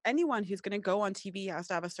anyone who's going to go on TV has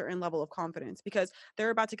to have a certain level of confidence because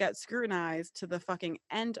they're about to get scrutinized to the fucking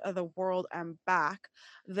end of the world and back.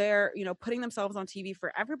 They're, putting themselves on TV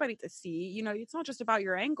for everybody to see. It's not just about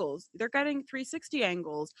your angles. They're getting 360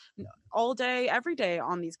 angles all day, every day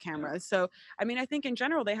on these Yeah. cameras. So, I mean, I think in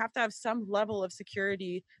general, they have to have some level of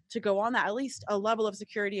security to go on that, at least a level of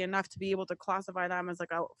security enough to be able to classify them as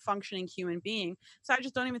like a functioning human being. So I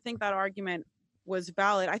just don't even think that argument was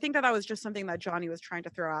valid. I think that that was just something that Johnny was trying to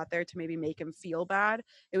throw out there to maybe make him feel bad.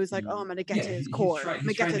 It was like, oh, I'm gonna get Yeah, to his he's core. trying I'm gonna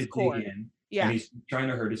he's get trying to to his dig core. in, and Yeah. he's trying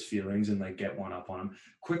to hurt his feelings and like get one up on him.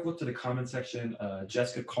 Quick look to the comment section.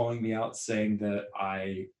 Jessica calling me out saying that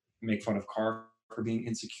I make fun of Carr for being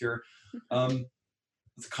insecure. Um,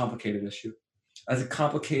 it's a complicated issue. As a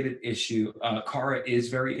complicated issue, Kara is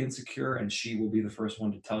very insecure, and she will be the first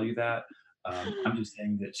one to tell you that. I'm just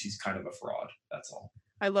saying that she's kind of a fraud. That's all.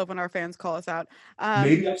 I love when our fans call us out.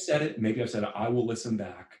 Maybe I've said it. Maybe I've said it. I will listen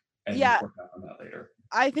back and Yeah, report back on that later.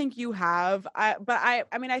 I think you have. I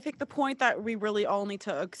mean, I think the point that we really all need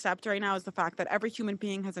to accept right now is the fact that every human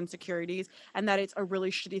being has insecurities and that it's a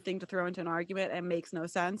really shitty thing to throw into an argument and makes no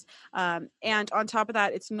sense. And on top of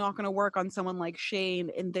that, it's not going to work on someone like Shane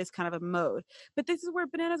in this kind of a mode. But this is where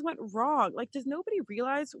Bananas went wrong. Like, does nobody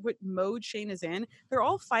realize what mode Shane is in? They're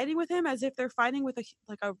all fighting with him as if they're fighting with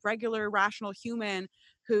like a regular rational human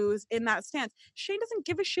who's in that stance. Shane doesn't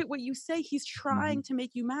give a shit what you say. He's trying Mhm. to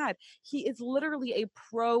make you mad. He is literally a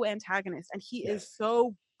pro antagonist and he is Yes.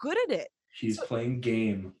 so good at it. He's So playing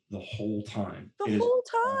game the whole time. the It is whole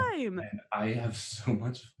on, time. and I have so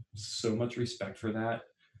much respect for that.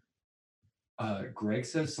 Greg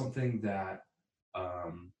says something that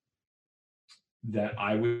um, that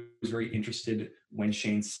I was very interested when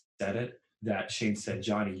Shane said it. That Shane said,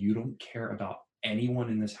 Johnny, you don't care about anyone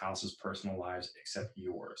in this house's personal lives except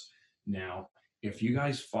yours. Now, if you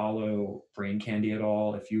guys follow Brain Candy at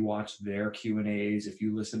all, if you watch their Q&As, if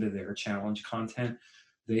you listen to their challenge content,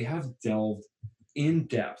 they have delved in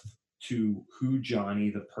depth to who Johnny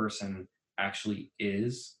the person actually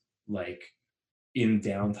is, like in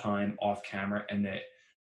downtime off camera, and that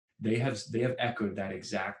they have echoed that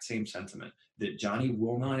exact same sentiment that Johnny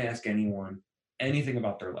will not ask anyone anything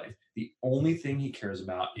about their life. The only thing he cares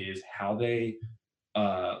about is how they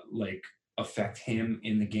like affect him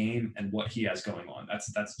in the game and what he has going on.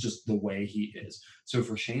 That's just the way he is. So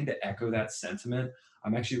for Shane to echo that sentiment,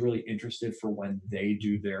 I'm actually really interested for when they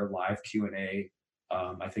do their live Q&A.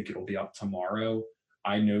 I think it'll be up tomorrow.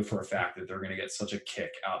 I know for a fact that they're going to get such a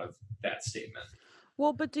kick out of that statement.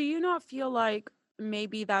 Well, but do you not feel like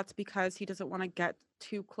maybe that's because he doesn't want to get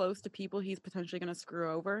too close to people he's potentially going to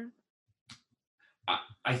screw over?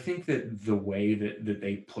 I think that the way that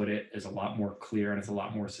they put it is a lot more clear and it's a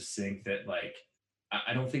lot more succinct that like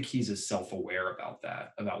I don't think he's as self-aware about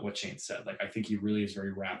that, about what Shane said. Like I think he really is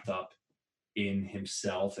very wrapped up in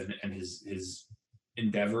himself and his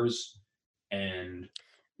endeavors and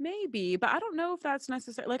Maybe, but I don't know if that's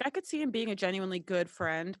necessary. Like, I could see him being a genuinely good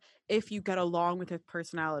friend if you get along with his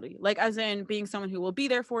personality. Like, as in being someone who will be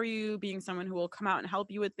there for you, being someone who will come out and help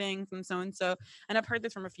you with things, and so and so. And I've heard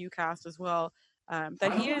this from a few casts as well. That he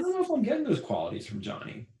I don't is know if I'm getting those qualities from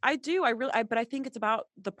Johnny. I do. But I think it's about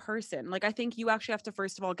the person. Like, I think you actually have to,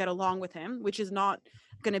 first of all, get along with him, which is not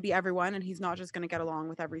going to be everyone. And he's not just going to get along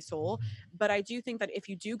with every soul. But I do think that if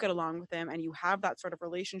you do get along with him and you have that sort of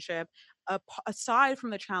relationship, aside from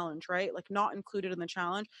the challenge, right? Like, not included in the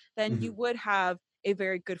challenge, then you Mhm. would have a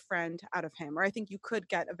very good friend out of him. Or I think you could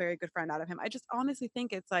get a very good friend out of him. I just honestly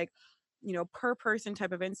think it's like, per person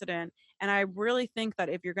type of incident. And I really think that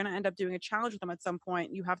if you're going to end up doing a challenge with him at some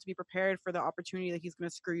point, you have to be prepared for the opportunity that he's going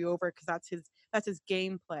to screw you over because that's his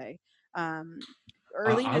gameplay. Um,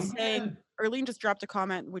 Erlene I'm is saying gonna Erlene just dropped a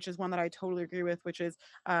comment, which is one that I totally agree with, which is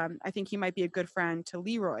I think he might be a good friend to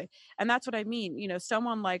Leroy, and that's what I mean.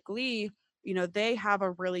 Someone like Lee. They have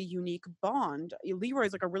a really unique bond.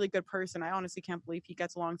 Leroy's like a really good person. I honestly can't believe he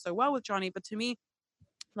gets along so well with Johnny. But to me,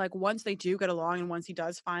 like once they do get along and once he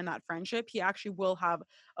does find that friendship, he actually will have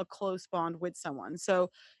a close bond with someone. So,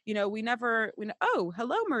 oh,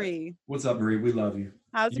 hello, Marie. What's up, Marie? We love you.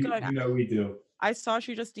 How's it You going? you know we do. I saw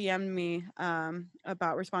she just DM'd me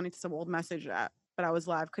about responding to some old message but I was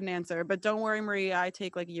live, couldn't answer. But don't worry, Marie, I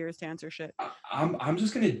take like years to answer shit. I'm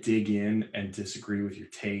just gonna dig in and disagree with your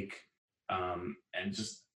take, and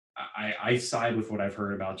just I side with what I've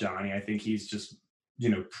heard about Johnny. I think he's just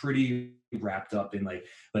pretty wrapped up in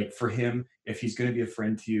like for him, if he's gonna be a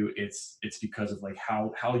friend to you, it's because of like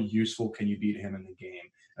how useful can you be to him in the game.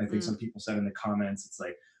 And I think Mm. some people said in the comments, it's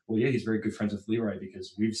like, well, yeah, he's very good friends with Leroy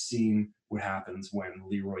because we've seen what happens when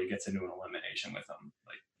Leroy gets into an elimination with him.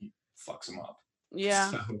 Like he fucks him up. Yeah.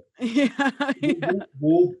 So Yeah. Yeah.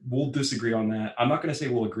 we'll disagree on that. I'm not going to say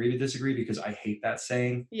we'll agree to disagree because I hate that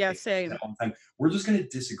saying. Yeah, I say that same. all the time. We're just going to We're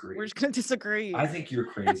disagree. just gonna disagree. I think you're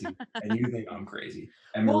crazy, and you think I'm crazy.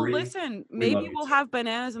 And Well, Marie, listen, we maybe love you we'll too. have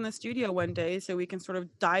bananas in the studio one day so we can sort of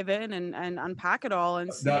dive in and unpack it all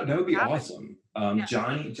and see That would what be happened. awesome. Yeah.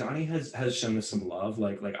 Johnny has shown us some love.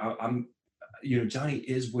 I'm, you know, Johnny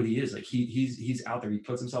is what he is. Like he's out there. He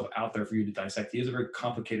puts himself out there for you to dissect. He is a very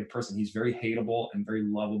complicated person. He's very hateable and very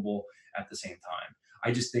lovable at the same time.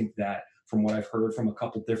 I just think that from what I've heard from a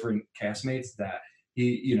couple different castmates, that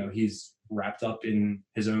he's wrapped up in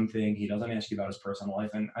his own thing. He doesn't ask you about his personal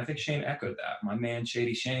life, and I think Shane echoed that. My man,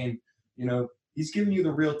 Shady Shane, he's giving you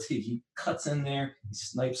the real tea. He cuts in there, he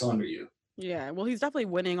snipes under you. Yeah. Well, he's definitely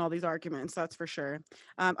winning all these arguments, that's for sure.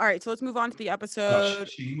 All right, so let's move on to the episode.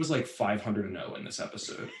 She was like 500-0 in this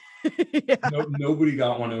episode. Yeah. No, nobody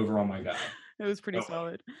got one over on my guy. It was pretty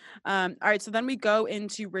Nobody. solid. All right, so then we go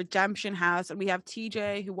into Redemption House and we have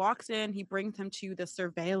TJ who walks in, he brings him to the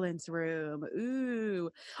surveillance room.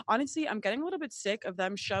 Ooh. Honestly, I'm getting a little bit sick of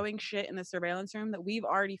them showing shit in the surveillance room that we've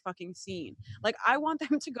already fucking seen. Like, I want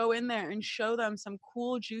them to go in there and show them some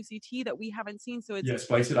cool, juicy tea that we haven't seen. So it's, Yeah,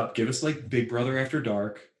 spice it up. Give us like Big Brother After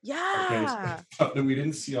Dark. Okay, yeah. stuff that we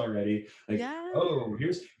didn't see already. Like, Yeah. oh,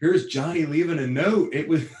 here's Johnny leaving a note. It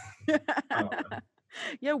was I don't know.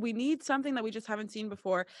 Yeah, we need something that we just haven't seen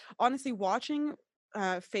before. Honestly, watching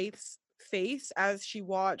Faith's face as she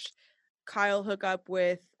watched Kyle hook up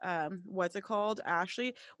with what's it called?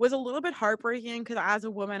 Ashley was a little bit heartbreaking because as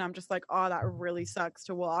a woman, I'm just like, oh, that really sucks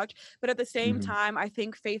to watch. But at the same Mhm. time, I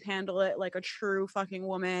think Faith handled it like a true fucking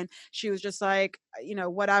woman. She was just like,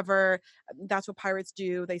 whatever. That's what pirates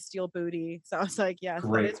do. They steal booty. So I was like, yes, that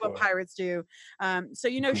Great is what quote. pirates do. So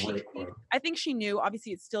Great quote. I think she knew.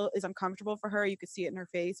 Obviously, it still is uncomfortable for her. You could see it in her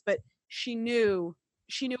face, but she knew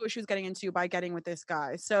what she was getting into by getting with this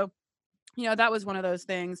guy. So that was one of those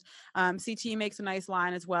things. CT makes a nice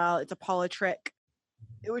line as well. It's a Paula trick,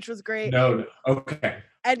 which was great. No, no. Okay.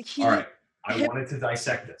 And All right. he I hip, wanted to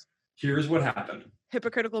dissect this. Here's what happened.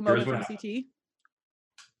 hypocritical Here's moment what from happened. CT.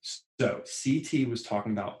 So CT was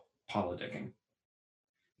talking about politicking.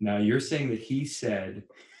 Now you're saying that he said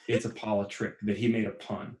it's a politrick, that he made a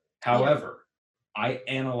pun. Yeah. However, I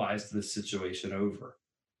analyzed this situation over.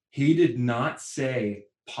 He did not say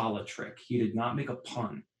politrick. He did not make a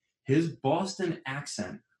pun. His Boston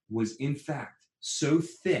accent was in fact so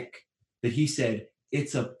thick that he said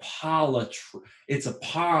it's a politrick. It's a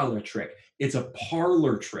parlor trick. It's a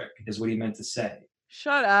parlor trick is what he meant to say.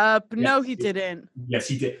 Shut up. No, Yes, he didn't. yes,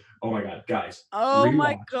 he did. Oh my god, guys, Oh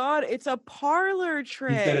my rewatch. God. It's a parlor He said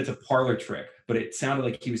trick. it's a parlor trick, but it sounded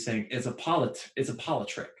like he was saying it's a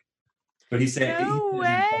politrick. But he No said in his accent,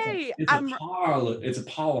 way. it's a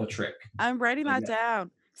parlor trick. I'm writing Like that that.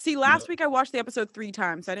 down. See, Yep. last week I watched the episode 3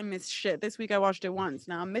 times. I didn't miss shit. This week I watched it once.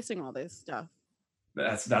 Now I'm missing all this stuff.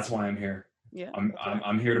 That's why I'm here. Yeah, I'm that's I'm right.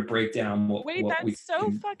 I'm here to break down Wait, what we that's so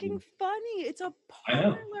can. fucking funny. It's a I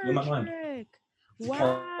know, blew parlor my mind. trick. It's a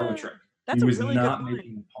parlor Wow. trick. He That's a was really good not line.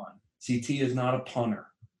 making a pun. CT is not a punner,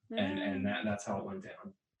 and Yeah, that's how it went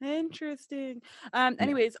down. interesting. Yeah.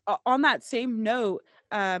 Anyways, on that same note,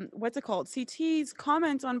 what's it called? CT's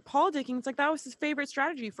comments on politicking, it's like that was his favorite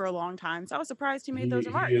strategy for a long time. So I was surprised he made those He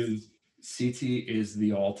remarks. is CT is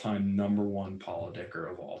the all-time number one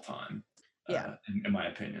politicker of all time, Yeah. in my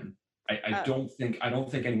opinion. Uh, I don't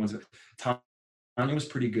think anyone's Tanya was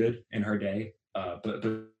pretty good in her day, but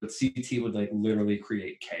CT would like literally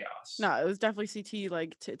create chaos. No, it was definitely CT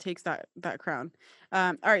like takes that crown.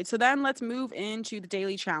 All right, so then let's move into the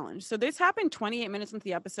daily challenge. So this happened 28 minutes into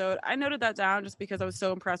the episode. I noted that down just because I was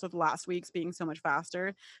so impressed with last week's being so much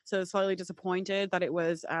faster. So slightly disappointed that it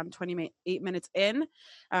was 28 minutes in.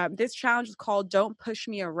 This challenge is called "Don't Push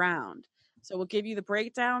Me Around." So we'll give you the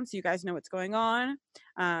breakdown so you guys know what's going on.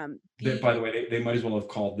 By The the way, they might as well have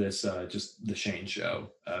called this just the Shane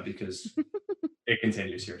Show because it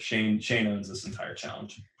continues here. Shane owns this entire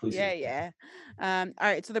challenge. Please Yeah, see. yeah. All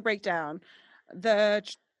right, so the breakdown. The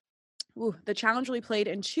the challenge will be played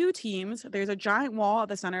in 2 teams. There's a giant wall at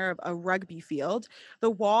the center of a rugby field. The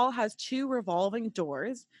wall has 2 revolving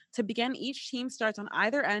doors. To begin, each team starts on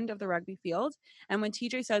either end of the rugby field. And when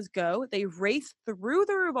TJ says go, they race through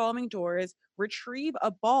the revolving doors, retrieve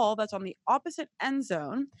a ball that's on the opposite end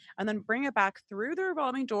zone, and then bring it back through the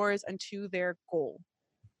revolving doors and to their goal.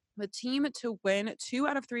 The team to win 2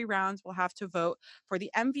 out of 3 rounds will have to vote for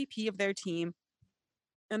the MVP of their team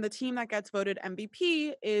and the team that gets voted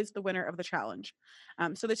MVP is the winner of the challenge.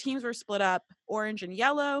 So the teams were split up orange and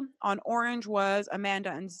yellow. On orange was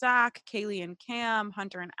Amanda and Zach, Kaylee and Cam,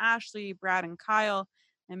 Hunter and Ashley, Brad and Kyle.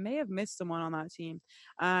 I may have missed someone on that team.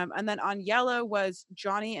 And then on yellow was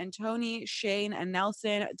Johnny and Tony, Shane and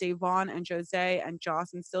Nelson, Davon and Jose, and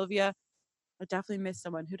Joss and Sylvia. I definitely missed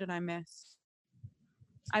someone. Who did I miss?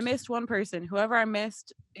 I missed one person. Whoever I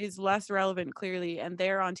missed is less relevant, clearly, and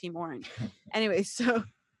they're on Team Orange. Anyway, so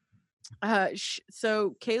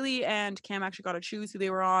Kaylee and Cam actually got to choose who they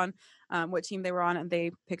were on, what team they were on, and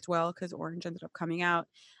they picked well because Orange ended up coming out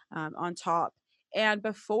on top. And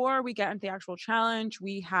before we get into the actual challenge,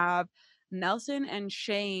 we have Nelson and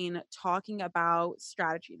Shane talking about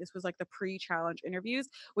strategy. This was like the pre-challenge interviews,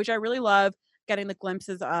 which I really love getting the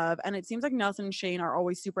glimpses of. And it seems like Nelson and Shane are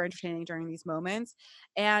always super entertaining during these moments.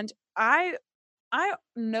 And I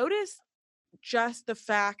noticed just the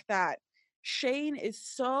fact that Shane is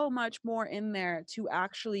so much more in there to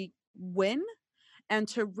actually win and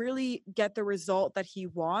to really get the result that he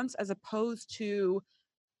wants, as opposed to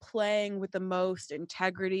playing with the most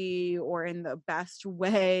integrity or in the best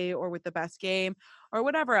way or with the best game or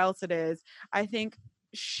whatever else it is. I think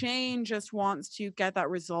Shane just wants to get that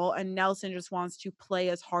result and Nelson just wants to play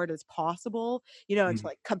as hard as possible, and to Mhm.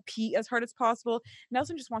 like compete as hard as possible.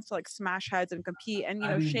 Nelson just wants to like smash heads and compete, and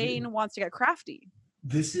I mean, Shane wants to get crafty.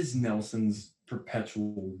 this is Nelson's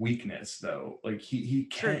perpetual weakness, though. Like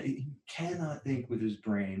True. he cannot think with his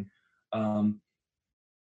brain. Um,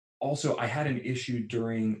 Also, I had an issue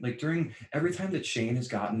during every time that Shane has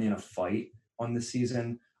gotten in a fight on this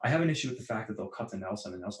season, I have an issue with the fact that they'll cut to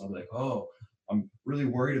Nelson and Nelson will be like, "Oh, I'm really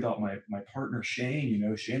worried about my partner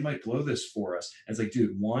Shane. Shane might blow this for us." And it's like,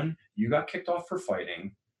 dude, one, you got kicked off for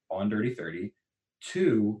fighting on Dirty 30.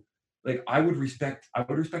 Two, like I would respect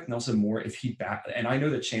Nelson more if he back. And I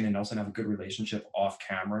know that Shane and Nelson have a good relationship off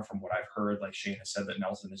camera from what I've heard. Like Shane has said that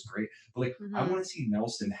Nelson is great, but like I Hmm. want to see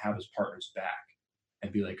Nelson have his partner's back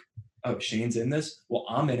and be like, "Oh, Shane's in this. Well,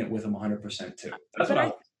 I'm in it with him 100% too." That's But what I I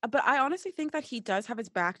want. but I honestly think that he does have his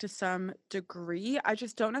back to some degree. I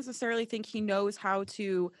just don't necessarily think he knows how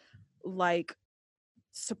to like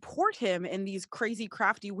support him in these crazy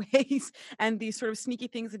crafty ways and these sort of sneaky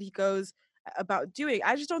things that he goes about doing.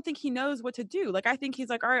 I just don't think he knows what to do. Like I think he's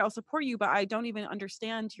like, "All right, I'll support you, but I don't even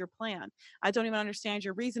understand your plan. I don't even understand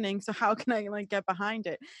your reasoning. So how can I like get behind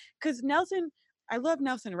it?" Cuz Nelson, I love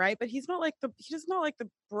Nelson, right? But he's not like the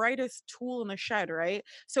brightest tool in the shed, right?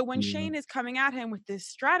 So when Yeah. Shane is coming at him with this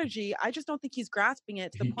strategy, I just don't think he's grasping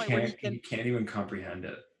it to the He point where he can't can, he can't even comprehend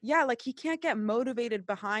it. yeah, like he can't get motivated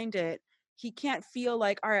behind it. He can't feel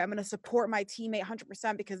like, all right, I'm going to support my teammate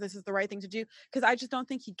 100% because this is the right thing to do. Because I just don't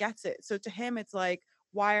think he gets it. So to him, it's like,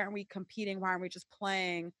 why aren't we competing? Why aren't we just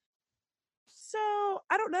playing? So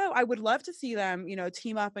I don't know. I would love to see them,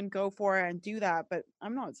 team up and go for it and do that, but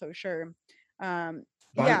I'm not so sure. Um,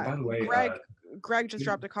 yeah, By the way, Greg just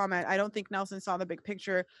dropped a comment. I don't think Nelson saw the big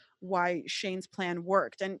picture why Shane's plan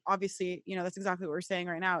worked. And obviously, that's exactly what we're saying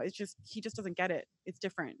right now. It's just he just doesn't get it. It's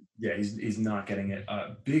different. yeah, he's not getting it.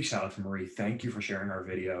 Big shout out to Marie. Thank you for sharing our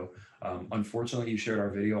video. Unfortunately, you shared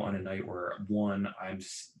our video on a night where one,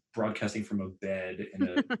 broadcasting from a bed in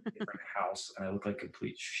a different house, and I look like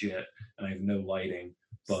complete shit, and I have no lighting.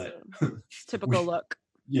 But So we, typical look.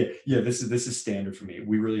 yeah, this is standard for me.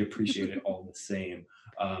 We really appreciate it all the same.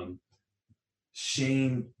 Um,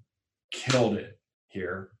 Shane killed it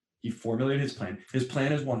here. He formulated his plan. His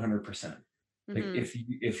plan is 100%. Like Hmm. if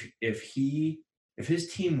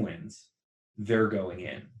his team wins, they're going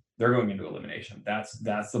in. They're going into elimination. That's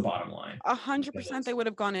the bottom line. 100% they Because would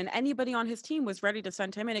have gone in. Anybody on his team was ready to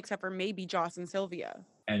send him in except for maybe Joss and Sylvia.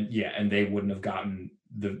 and yeah, and they wouldn't have gotten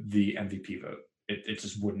the MVP vote. It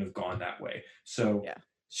just wouldn't have gone that way. So Yeah.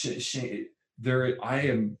 there I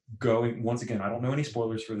am going once again. I don't know any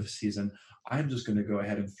spoilers for this season. I'm just going to go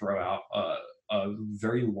ahead and throw out a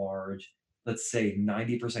very large, let's say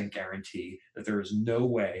 90% guarantee that there is no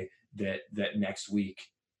way that next week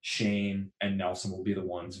Shane and Nelson will be the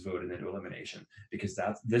ones voted into elimination, because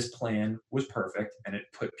this plan was perfect and it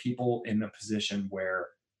put people in a position where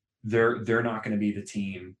they're not going to be the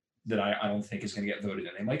team that I don't think is going to get voted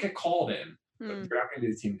in. They might get called in, but Hmm. they're not going to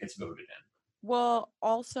be the team that gets voted in. Well,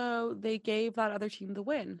 also they gave that other team the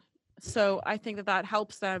win. So I think that that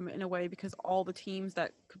helps them in a way because all the teams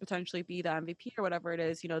that could potentially be the MVP or whatever it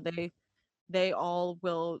is, they all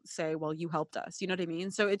will say, well, you helped us. You know what I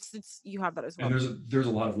mean? So it's you have that as And well too. there's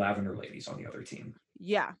a lot of lavender ladies on the other team.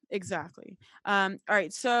 Yeah, exactly. All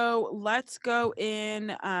right, so let's go in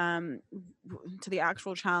to the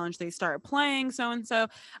actual challenge. They start playing so and so.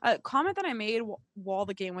 A comment that I made while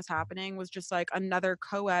the game was happening was just like another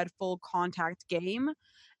co-ed full contact game.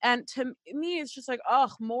 And to me, it's just like, oh,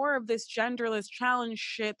 more of this genderless challenge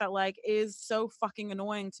shit that like is so fucking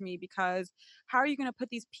annoying to me because how are you going to put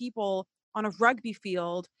these people on a rugby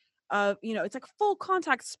field of it's like full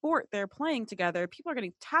contact sport they're playing together, people are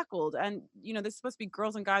getting tackled, and this is supposed to be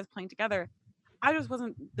girls and guys playing together. I just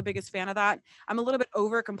wasn't the biggest fan of that. I'm a little bit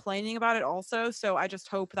over complaining about it also, so I just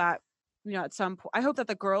hope that at some point I hope that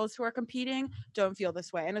the girls who are competing don't feel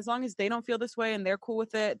this way, and as long as they don't feel this way and they're cool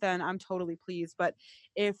with it, then I'm totally pleased. But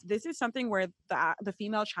if this is something where the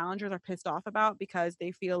female challengers are pissed off about because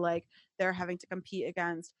they feel like they're having to compete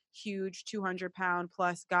against huge 200-pound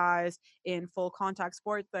plus guys in full contact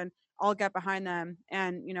sports, then I'll get behind them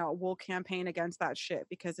and, we'll campaign against that shit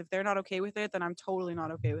because if they're not okay with it, then I'm totally not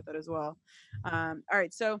okay with it as well. All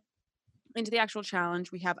right. So into the actual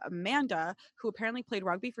challenge, we have Amanda, who apparently played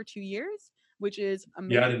rugby for 2 years, which is Yeah, I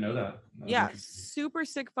amazing. didn't know that. That was Yeah. interesting. Super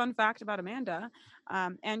sick fun fact about Amanda.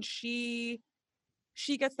 And she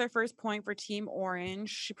gets their first point for Team Orange.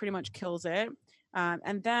 She pretty much kills it.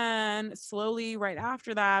 And then slowly, right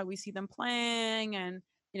after that, we see them playing, and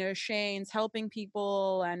Shane's helping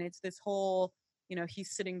people, and it's this whole,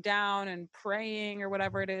 he's sitting down and praying or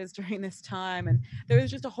whatever it is during this time, and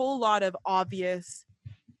there's just a whole lot of obvious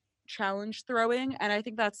challenge throwing, and I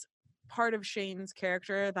think that's part of Shane's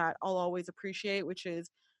character that I'll always appreciate, which is,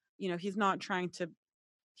 he's not trying to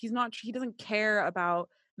he doesn't care about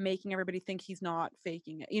making everybody think he's not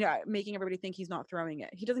faking it. Making everybody think he's not throwing it.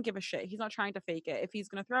 He doesn't give a shit. He's not trying to fake it. If he's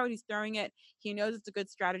going to throw it, he's throwing it. He knows it's a good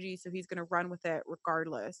strategy, so he's going to run with it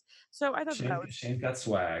regardless. So I thought that was Shane's got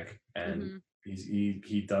swag, and mhm.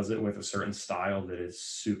 he does it with a certain style that is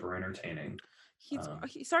super entertaining. Um,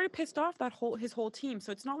 He's already pissed off that whole his whole team.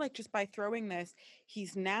 So it's not like just by throwing this,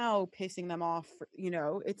 he's now pissing them off.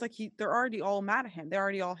 It's like they're already all mad at him. They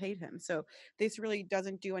already all hate him. So this really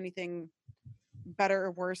doesn't do anything better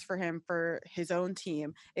or worse for him for his own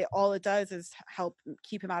team. All it does is help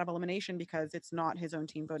keep him out of elimination because it's not his own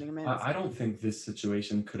team voting him in. I So don't think this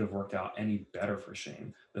situation could have worked out any better for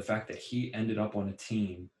Shane. The fact that he ended up on a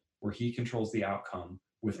team where he controls the outcome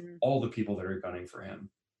with mhm. all the people that are gunning for him.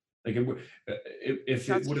 Like it, if it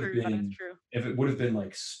That's would have true. That is been true. if it would have been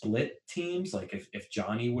like split teams, like if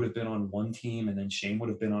Johnny would have been on one team and then Shane would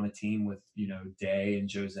have been on a team with Day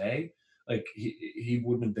and Jose, like he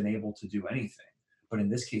wouldn't have been able to do anything. But in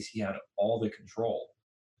this case, he had all the control,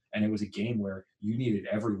 and it was a game where you needed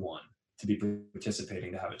everyone to be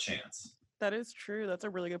participating to have a chance. That is true. That's a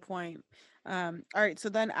really good point. All right. So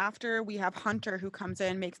then after we have Hunter who comes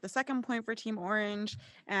in, makes the second point for Team Orange,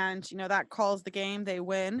 and that calls the game. They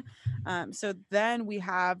win. So then we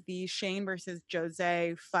have the Shane versus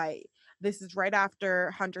Jose fight. This is right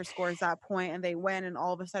after Hunter scores that point and they win, and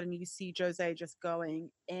all of a sudden you see Jose just going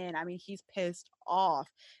in. I mean, he's pissed off.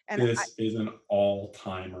 And This is an all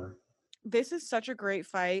timer. this is such a great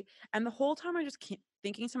fight. And the whole time I just keep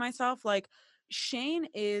thinking to myself, like, Shane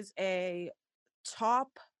is a top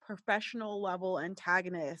professional level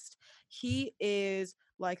antagonist. He is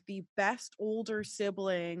like the best older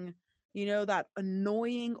sibling, that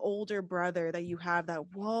annoying older brother that you have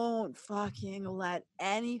that won't fucking let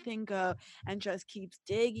anything go and just keeps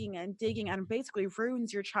digging and digging and basically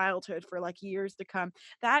ruins your childhood for like years to come.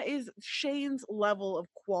 That is Shane's level of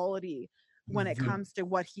quality when it The comes to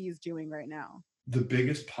what he's doing right now. the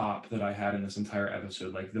biggest pop that I had in this entire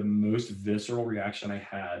episode, like the most visceral reaction I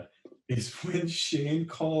had, is when Shane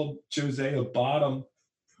called Jose a bottom.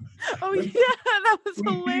 Oh Like yeah, that was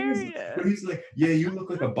when hilarious. he's like, "Yeah, you look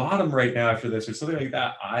like a bottom right now after this," or something like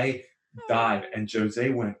that. I died, and Jose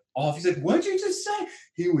went off. He's like, "What'd you just say?"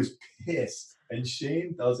 He was pissed, and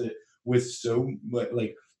Shane does it with so much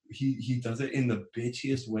like he does it in the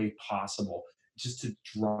bitchiest way possible, just to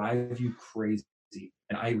drive you crazy.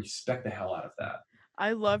 And I respect the hell out of that.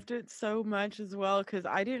 I loved it so much as well because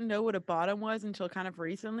I didn't know what a bottom was until kind of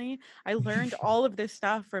recently. I learned all of this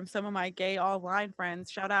stuff from some of my gay online friends.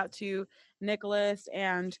 Shout out to Nicholas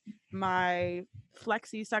and my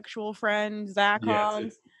flexi sexual friend Zach Yeah,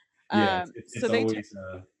 Hogg. it's So they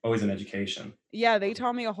always an education. yeah, they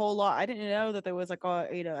taught me a whole lot. I didn't know that there was like a,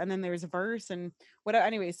 and then there's a verse and whatever.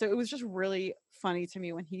 Anyway, so it was just really funny to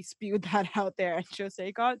me when he spewed that out there, and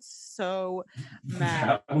Jose got so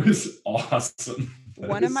mad. That was awesome.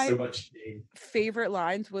 One of is my so much shade. favorite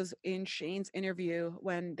lines was in Shane's interview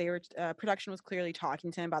when they were production was clearly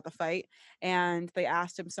talking to him about the fight, and they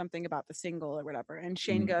asked him something about the single or whatever, and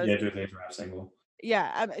Shane goes, Yeah, Jose's rap single.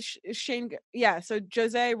 yeah, yeah, so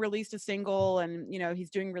Jose released a single and, he's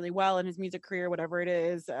doing really well in his music career, whatever it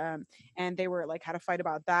is, and they were like had a fight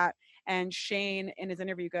about that, and Shane in his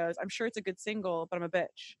interview goes, "I'm sure it's a good single, but I'm a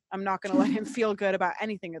bitch. I'm not gonna let him feel good about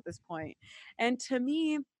anything at this point." And to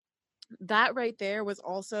me, that right there was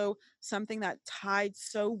also something that tied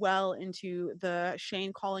so well into the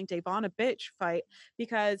Shane calling Davon a bitch fight,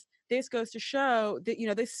 because this goes to show that,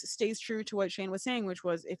 this stays true to what Shane was saying, which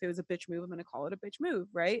was if it was a bitch move, I'm going to call it a bitch move,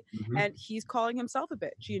 right? Mhm. And he's calling himself a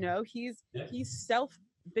bitch, Yeah. he's self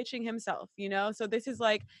bitching himself, so this is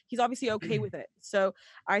like he's obviously okay with it. So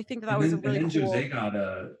I think that And was a then really cool.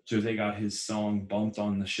 Jose got his song bumped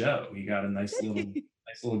on the show. He got a nice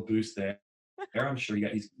little boost there. I'm sure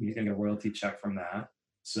he's gonna get a royalty check from that.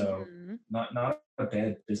 So Mhm. not a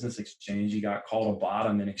bad business exchange. He got called a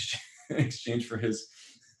bottom in exchange, in exchange for his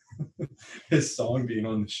his song being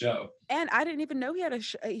on the show. And I didn't even know he had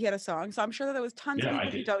a song, so I'm sure that there was tons of Yeah, I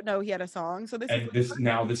people who did. don't know he had a song, so this is, And like, this perfect.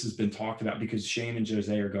 now this has been talked about because Shane and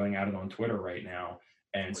Jose are going at it on Twitter right now.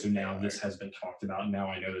 Of And so course they now this are. has been talked about. And now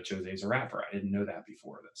I know that Jose's a rapper. I didn't know that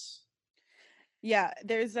before this. Yeah,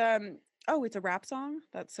 there's, oh, it's a rap song?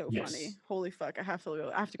 That's so funny. Yes. Holy fuck, I have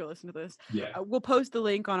to go listen to this. Yeah. We'll post the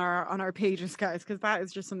link on our pages, guys, because that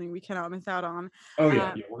is just something we cannot miss out on. Oh yeah,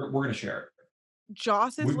 Uh, yeah. We're gonna share it.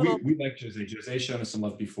 Joss's We, little we like Jose. Jose's shown us some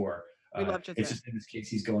love before. we love It's Jose. just in this case,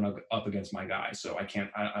 he's going up against my guy, so I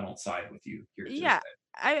don't side with you here, Jose. Yeah,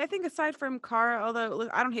 I think aside from Kara, although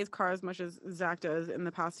I don't hate Kara as much as Zach does in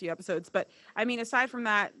the past few episodes, but I mean, aside from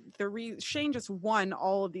that, Shane just won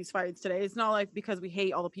all of these fights today. It's not like because we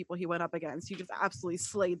hate all the people he went up against. He just absolutely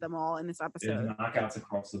slayed them all in this And episode. knockouts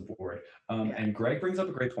across the board. Yeah. And Greg brings up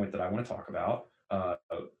a great point that I want to talk about.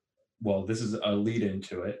 Well, this is a lead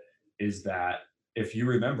into it. Is that if you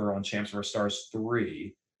remember on Champs vs Stars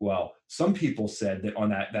 3, well, some people said that on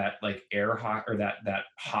that like air hockey or that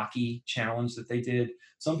hockey challenge that they did,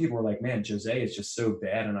 some people were like, "Man, Jose is just so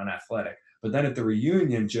bad and unathletic." But then at the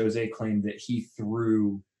reunion, Jose claimed that he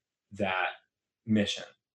threw that mission.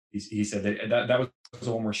 He said that was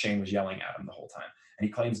the one where Shane was yelling at him the whole time, and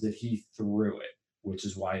he claims that he threw it, which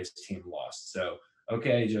is why his team lost. So,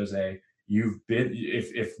 okay, Jose, you've been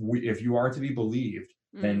if you are to be believed,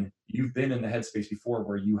 Mm. then you've been in the headspace before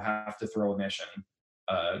where you have to throw a mission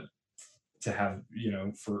uh, to have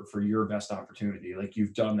for your best opportunity. Like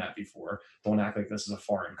you've done that before. Don't act like this is a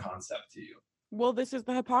foreign concept to you. Well, this is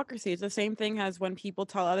the hypocrisy. It's the same thing as when people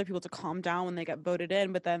tell other people to calm down when they get voted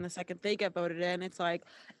in, but then the second they get voted in, it's like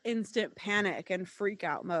instant panic and freak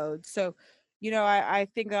out mode. So, I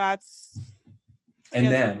think And that's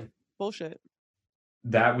then bullshit.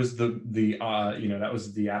 that was that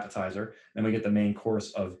was the appetizer. Then we get the main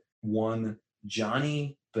course of one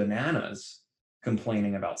Johnny Bananas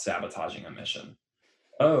complaining about sabotaging a mission.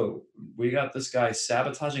 Oh, we got this guy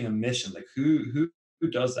sabotaging a mission. Like who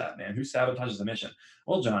does that, man? Who sabotages a mission?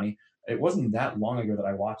 Well, Johnny, it wasn't that long ago that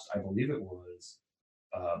I watched. I believe it was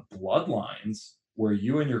Bloodlines, where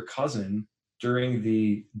you and your cousin during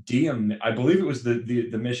the Diem, I believe it was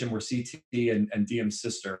the mission where CT and Diem's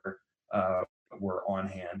sister uh, were on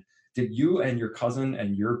hand. Did you and your cousin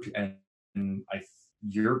and your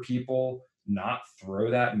people not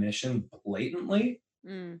throw that mission blatantly?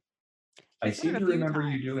 Mm. I He's done it seem a to few remember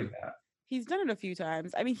you times. doing that. He's done it a few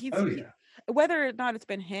times. I mean, Oh yeah, whether or not it's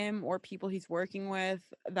been him or people he's working with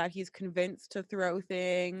that he's convinced to throw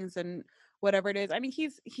things and whatever it is. I mean,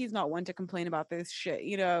 he's not one to complain about this shit.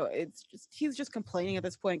 It's just he's just complaining at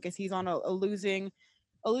this point because he's on a losing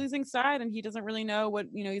side and he doesn't really know what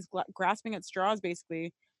he's grasping at straws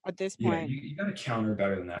basically at this yeah. point. You got to counter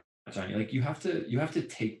better than that, Johnny. Like you have to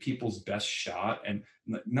take people's best shot and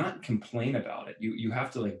not complain about it. You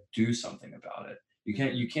have to like do something about it.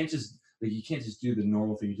 Hmm. You can't just like you can't just do the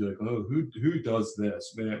normal thing. You do like, oh, who does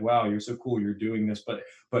this? Man, wow, you're so cool. You're doing this, but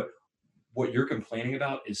what you're complaining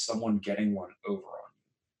about is someone getting one over on you.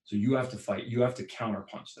 So you have to fight. You have to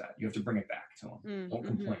counterpunch that. You have to bring it back to them. Don't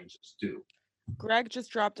complain. Mm-hmm. Just do. Greg just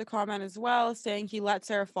dropped a comment as well saying he let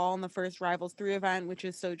Sarah fall in the first Rivals 3 event, which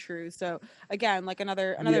is so true. So again, like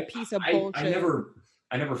another Yeah, piece of I bullshit.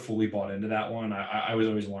 never fully bought into that one. I was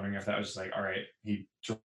always wondering if that was just like, all right, he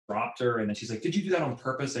dropped her, and then she's like, did you do that on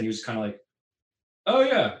purpose? And he was kind of like, oh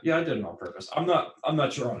yeah, yeah, I did it on purpose. I'm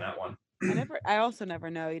not sure on that one. I also never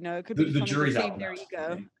know, it could be just The something to jury's out save on their that one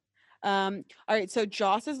for ego. me. All right, so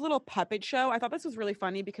Joss's little puppet show, I thought this was really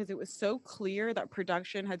funny because it was so clear that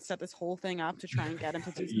production had set this whole thing up to try and get him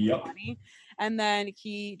to do something Yep. funny, and then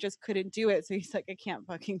he just couldn't do it, so he's like, "I can't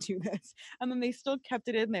fucking do this," and then they still kept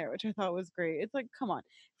it in there, which I thought was great. It's like, come on.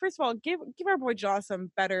 First of all, give our boy Joss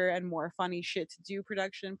some better and more funny shit to do,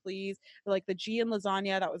 production, please. Like the G and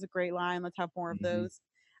lasagna, that was a great line. Let's have more of Hmm. those.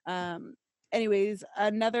 Um, anyways,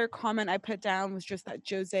 another comment I put down was just that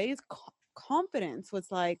Jose's confidence was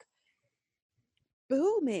like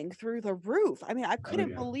booming through the roof. I mean, I Oh couldn't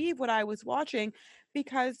yeah. believe what I was watching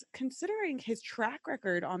because considering his track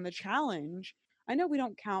record on the challenge, I know we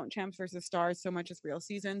don't count Champs versus Stars so much as real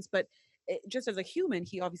seasons, but just as a human,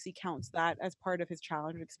 he obviously counts that as part of his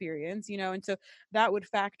challenge experience, you know, and so that would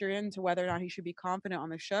factor into whether or not he should be confident on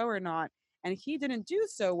the show or not. And he didn't do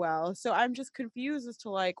so well. So I'm just confused as to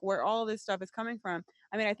like where all this stuff is coming from.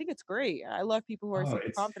 I mean, I think it's great. I love people who are Oh,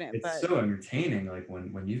 super confident, it's but so entertaining. Like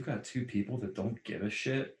when you've got two people that don't give a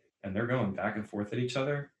shit and they're going back and forth at each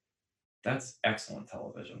other. That's excellent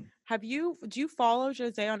television. do you follow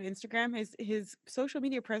Jose on Instagram? His social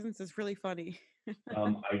media presence is really funny.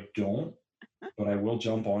 I don't, but I will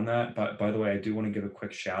jump on that. But by the way, I do want to give a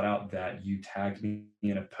quick shout out that you tagged me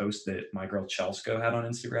in a post that my girl Chelsko had on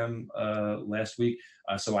Instagram last week.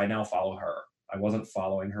 So I now follow her. I wasn't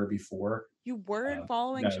following her before. You weren't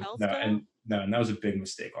following No, no, Chelsko? and no, and that was a big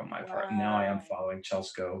mistake on my part. And now I am Wow. following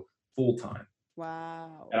Chelsko full time.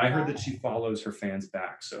 Wow. And I heard that Wow. she follows her fans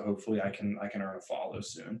back, so hopefully I can earn a follow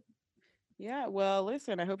soon. Yeah, well,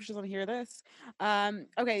 listen, I hope she doesn't hear this.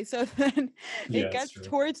 Okay, so then it Yeah, it's gets true.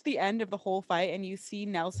 towards the end of the whole fight, and you see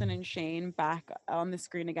Nelson and Shane back on the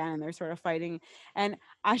screen again, and they're sort of fighting. And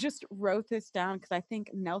I just wrote this down because I think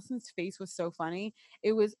Nelson's face was so funny.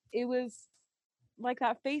 It was like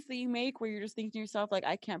that face that you make where you're just thinking to yourself like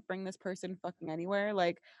I can't bring this person fucking anywhere,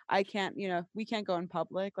 like I can't, you know, we can't go in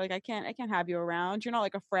public, like I can't have you around, you're not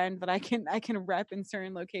like a friend that I can rep in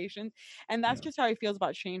certain locations. And that's Yeah. just how he feels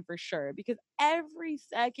about Shane for sure, because every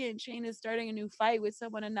second Shane is starting a new fight with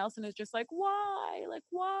someone and Nelson is just like, why, like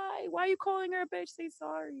why are you calling her a bitch, say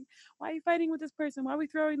sorry, why are you fighting with this person, why are we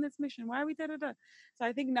throwing this mission, why are we da da da. So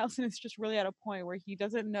I think Nelson is just really at a point where he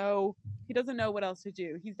doesn't know what else to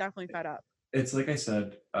do, he's definitely fed up. It's like I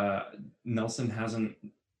said, Nelson hasn't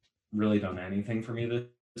really done anything for me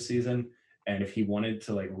this season. And if he wanted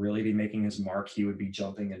to like really be making his mark, he would be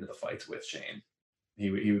jumping into the fights with Shane. He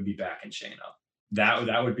would be backing Shane up.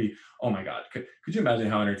 That would be, oh my god. Could you imagine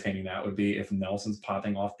how entertaining that would be if Nelson's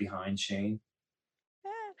popping off behind Shane? Eh,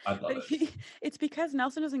 I'd love but it. it's because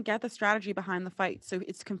Nelson doesn't get the strategy behind the fight, so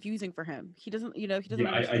it's confusing for him. He doesn't, he doesn't Yeah,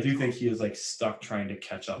 I understand do it think all. he is like stuck trying to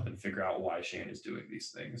catch up and figure out why Shane is doing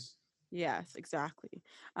these things. Yes, exactly.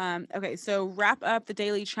 Okay, so wrap up the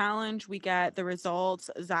daily challenge. We get the results.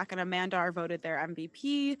 Zach and Amanda are voted their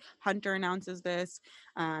MVP. Hunter announces this.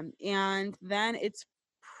 And then it's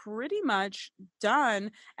pretty much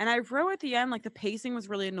done. And I wrote at the end, like the pacing was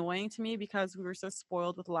really annoying to me because we were so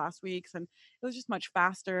spoiled with last week's and it was just much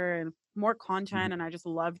faster and more content. And I just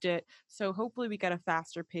loved it. So hopefully we get a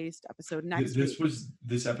faster paced episode next week.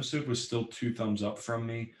 This episode was still two thumbs up from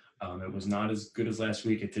me. It was not as good as last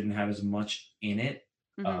week. It didn't have as much in it,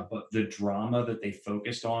 Hmm. but the drama that they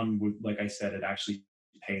focused on, like I said, it actually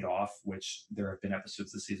paid off. Which there have been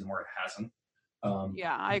episodes this season where it hasn't.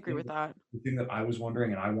 Yeah, I The agree thing, with that. the thing that I was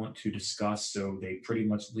wondering, and I want to discuss, so they pretty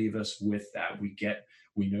much leave us with that.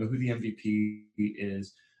 We know who the MVP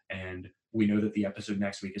is, and we know that the episode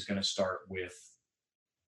next week is going to start with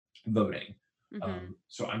voting. Hmm.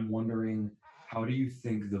 So I'm wondering, how do you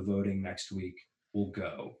think the voting next week will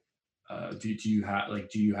go? Do you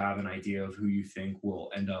have an idea of who you think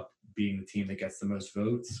will end up being the team that gets the most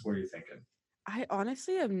votes? What are you thinking? I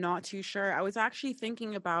honestly am not too sure. I was actually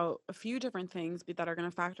thinking about a few different things that are going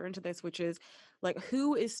to factor into this, which is like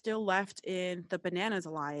who is still left in the Bananas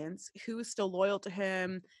Alliance? Who is still loyal to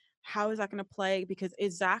him? How is that going to play? Because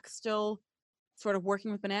is Zach still sort of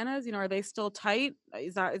working with Bananas? You know, are they still tight?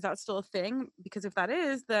 Is that still a thing? Because if that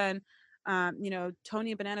is, then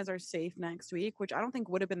Tony and Bananas are safe next week, which I don't think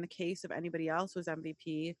would have been the case if anybody else was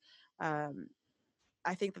MVP. Um,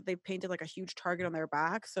 I think that they've painted like a huge target on their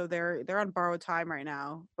back, so they're on borrowed time right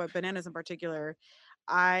now. But Bananas in particular,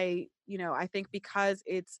 I think because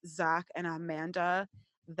it's Zach and Amanda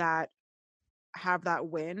that have that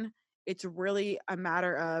win, it's really a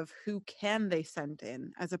matter of who can they send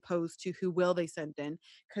in as opposed to who will they send in,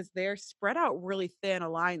 because they're spread out really thin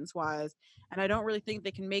alliance wise, and I don't really think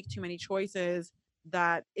they can make too many choices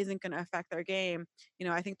that isn't going to affect their game.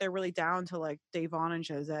 I think they're really down to like Davon and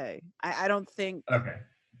Jose. I don't think. Okay,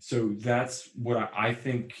 so that's what I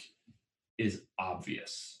think is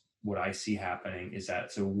obvious. what I see happening is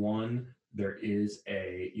that, so one, there is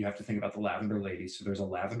a, you have to think about the lavender lady. So there's a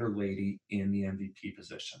lavender lady in the MVP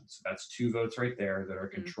position. So that's two votes right there that are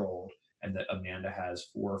Mhm. controlled, and that Amanda has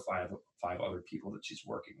four or five other people that she's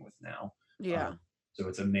working with now. Yeah. Um, so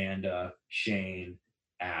it's Amanda, Shane,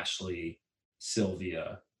 Ashley,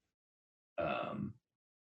 Sylvia. Um,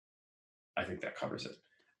 I think that covers it.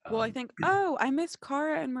 Well, I Um, think, oh, I missed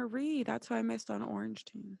Cara and Marie. That's who I missed on Orange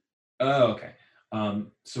Team. Oh, okay.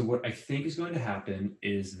 So what I think is going to happen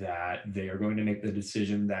is that they are going to make the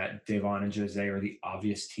decision that Devon and Jose are the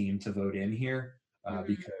obvious team to vote in here, Mhm.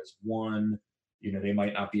 because one, they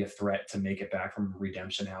might not be a threat to make it back from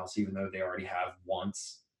Redemption House, even though they already have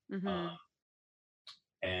once. Mhm.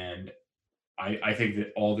 And I think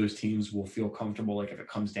that all those teams will feel comfortable. Like if it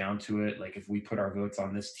comes down to it, like if we put our votes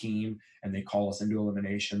on this team and they call us into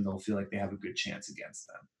elimination, they'll feel like they have a good chance against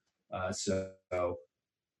them. So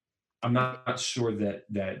I'm I think not sure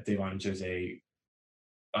that Devon and Jose.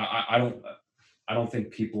 I don't. I don't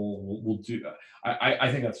think people will do.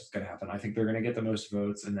 I think that's what's going to happen. I think they're going to get the most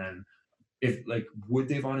votes, and then if like, would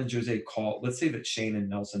Devon and Jose call? Let's say that Shane and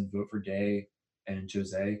Nelson vote for Day and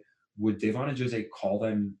Jose. Would Devon and Jose call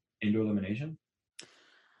them into elimination,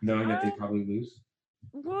 knowing that they um probably lose?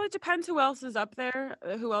 well, it depends who else is up there,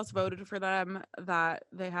 who else voted for them that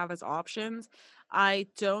they have as options. I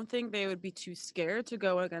don't think they would be too scared to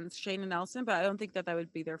go against Shane and Nelson, but I don't think that that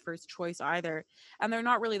would be their first choice either. And they're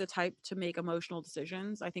not really the type to make emotional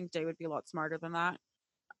decisions. I think Day would be a lot smarter than that.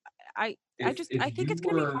 I I If think you it's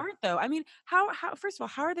gonna be were, hard though. I mean, how first of all,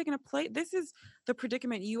 how are they gonna play? This is the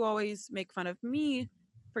predicament you always make fun of me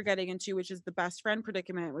for getting into, which is the best friend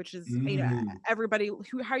predicament, which is, mm, everybody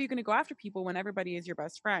who how are you gonna go after people when everybody is your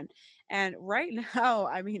best friend? And right now,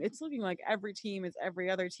 I mean, it's looking like every team is every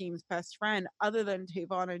other team's best friend other than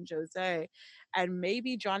Tavon and Jose and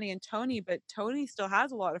maybe Johnny and Tony, but Tony still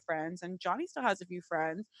has a lot of friends and Johnny still has a few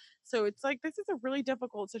friends. So it's like this is a really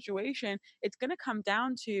difficult situation. It's gonna come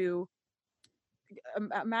down to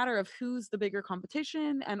a matter of who's the bigger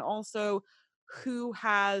competition and also who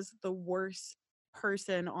has the worst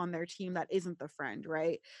person on their team that isn't the friend,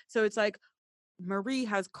 right? So it's like Marie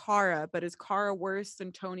has Cara, but is Cara worse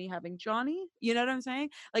than Tony having Johnny? You know what I'm saying?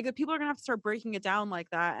 Like the people are gonna have to start breaking it down like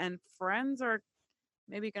that, and friends are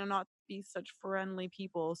maybe gonna not be such friendly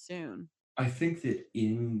people soon. I think that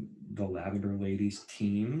in the Lavender Ladies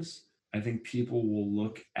teams, I think people will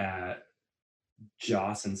look at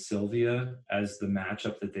Joss and Sylvia as the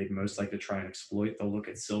matchup that they'd most like to try and exploit. They'll look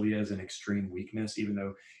at Sylvia as an extreme weakness, even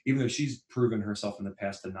though she's proven herself in the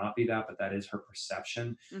past to not be that, but that is her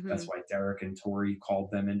perception. That's Hmm. why Derek and Tori called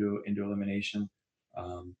them into elimination.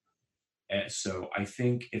 Um, and so I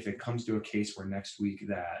think if it comes to a case where next week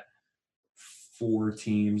that four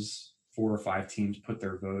or five teams put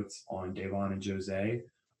their votes on Devon and Jose,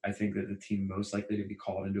 I think that the team most likely to be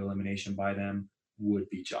called into elimination by them would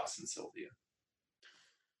be Joss and Sylvia.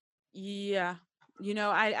 Yeah,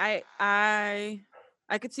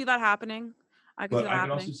 I could see that happening. I could see But that I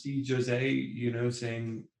could also happening. see Jose,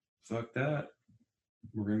 saying, "Fuck that,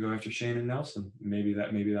 we're gonna go after Shane and Nelson." Maybe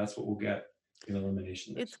that's what we'll get in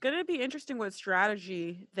elimination It's next week. gonna be interesting what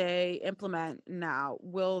strategy they implement now.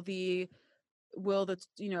 Will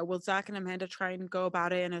Zach and Amanda try and go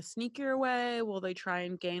about it in a sneakier way? Will they try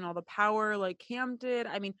and gain all the power like Cam did?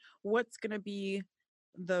 I mean, what's gonna be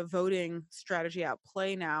the voting strategy at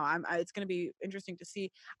play now? It's gonna be interesting to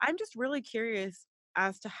see. I'm just really curious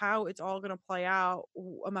as to how it's all gonna play out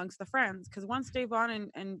amongst the friends. Because once Davon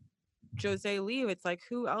and Jose leave, it's like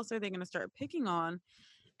who else are they gonna start picking on?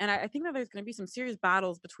 And I think that there's gonna be some serious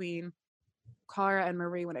battles between Cara and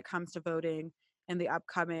Marie when it comes to voting in the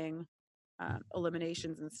upcoming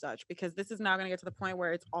eliminations and such, because this is now going to get to the point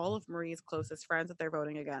where it's all of Marie's closest friends that they're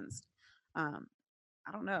voting against. Um,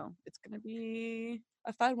 I don't know. It's going to be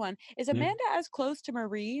a fun one. Is Yeah. Amanda as close to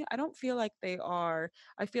Marie? I don't feel like they are.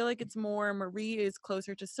 I feel like it's more Marie is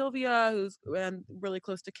closer to Sylvia, who's and really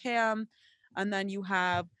close to Cam, and then you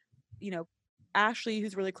have, you know, Ashley,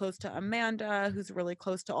 who's really close to Amanda, who's really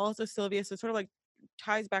close to also Sylvia. So it sort of like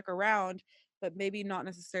ties back around, but maybe not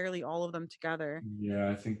necessarily all of them together.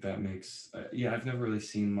 Yeah, I think that makes. Yeah, I've never really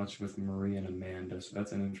seen much with Marie and Amanda, so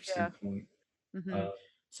that's an Yeah. interesting point. Hmm. Uh,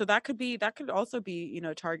 So that could also be,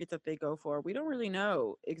 targets that they go for. We don't really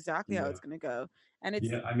know exactly how yeah, it's going to go. And it's,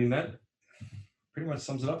 yeah. I mean, that pretty much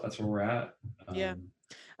sums it up. That's where we're at. yeah.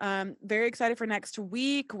 Um, Very excited for next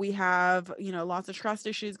week. We have, lots of trust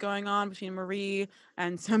issues going on between Marie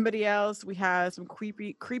and somebody else. We have some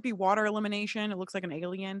creepy water elimination. It looks like an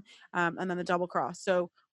alien. And then the double cross. So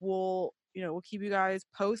we'll keep you guys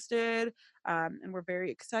posted. And we're very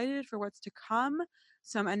excited for what's to come.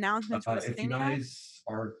 some announcements from the Staniac.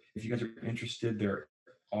 If you guys are interested, there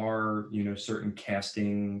are, certain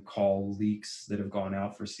casting call leaks that have gone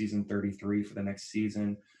out for season 33 for the next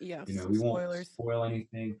season. Yes, We won't spoilers. spoil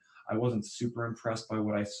anything. I wasn't super impressed by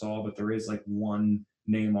what I saw, but there is like one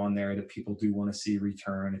name on there that people do want to see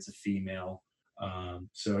return. It's a female.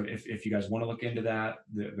 So if you guys want to look into that,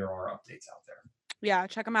 there are updates out there. Yeah,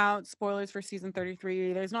 check them out. Spoilers for season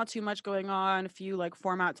 33. There's not too much going on, a few like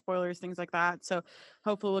format spoilers, things like that. So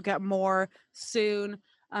hopefully we'll get more soon.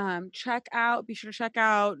 Be sure to check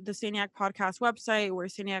out the Staniac Podcast website. We're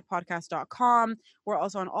staniacpodcast.com. We're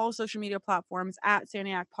also on all social media platforms at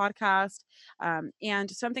Staniac Podcast. And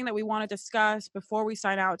something that we want to discuss before we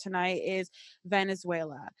sign out tonight is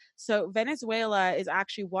Venezuela. So Venezuela is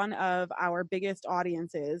actually one of our biggest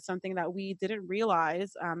audiences, something that we didn't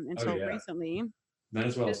realize Oh until yeah, recently.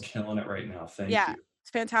 Venezuela's killing it right now. Thank Yeah, you.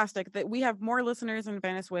 it's fantastic that we have more listeners in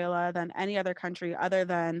Venezuela than any other country other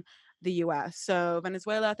than the US. So,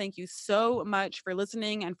 Venezuela, thank you so much for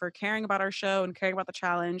listening and for caring about our show and caring about the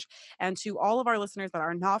challenge. And to all of our listeners that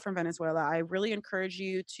are not from Venezuela, I really encourage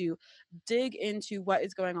you to dig into what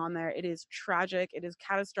is going on there. It is tragic, it is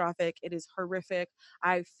catastrophic, it is horrific.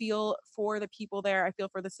 I feel for the people there. I feel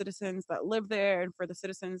for the citizens that live there and for the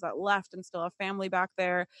citizens that left and still have family back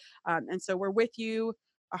there. And so, we're with you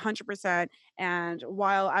 100%. And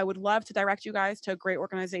while I would love to direct you guys to a great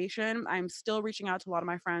organization, I'm still reaching out to a lot of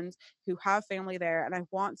my friends who have family there. And I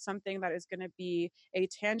want something that is going to be a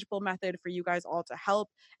tangible method for you guys all to help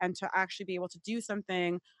and to actually be able to do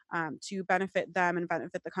something to benefit them and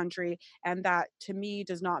benefit the country. And that to me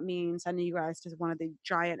does not mean sending you guys to one of the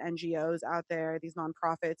giant NGOs out there, these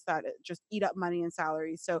nonprofits that just eat up money and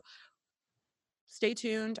salaries. So stay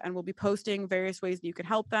tuned and we'll be posting various ways that you can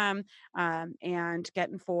help them and get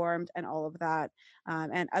informed and all of that.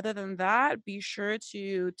 And other than that, be sure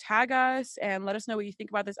to tag us and let us know what you think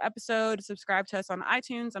about this episode. Subscribe to us on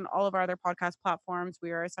iTunes and all of our other podcast platforms.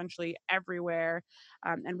 We are essentially everywhere.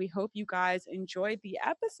 And we hope you guys enjoyed the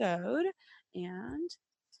episode and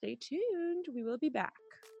stay tuned. We will be back.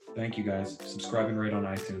 Thank you guys. Subscribe and rate on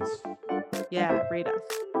iTunes. Yeah, rate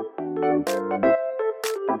us.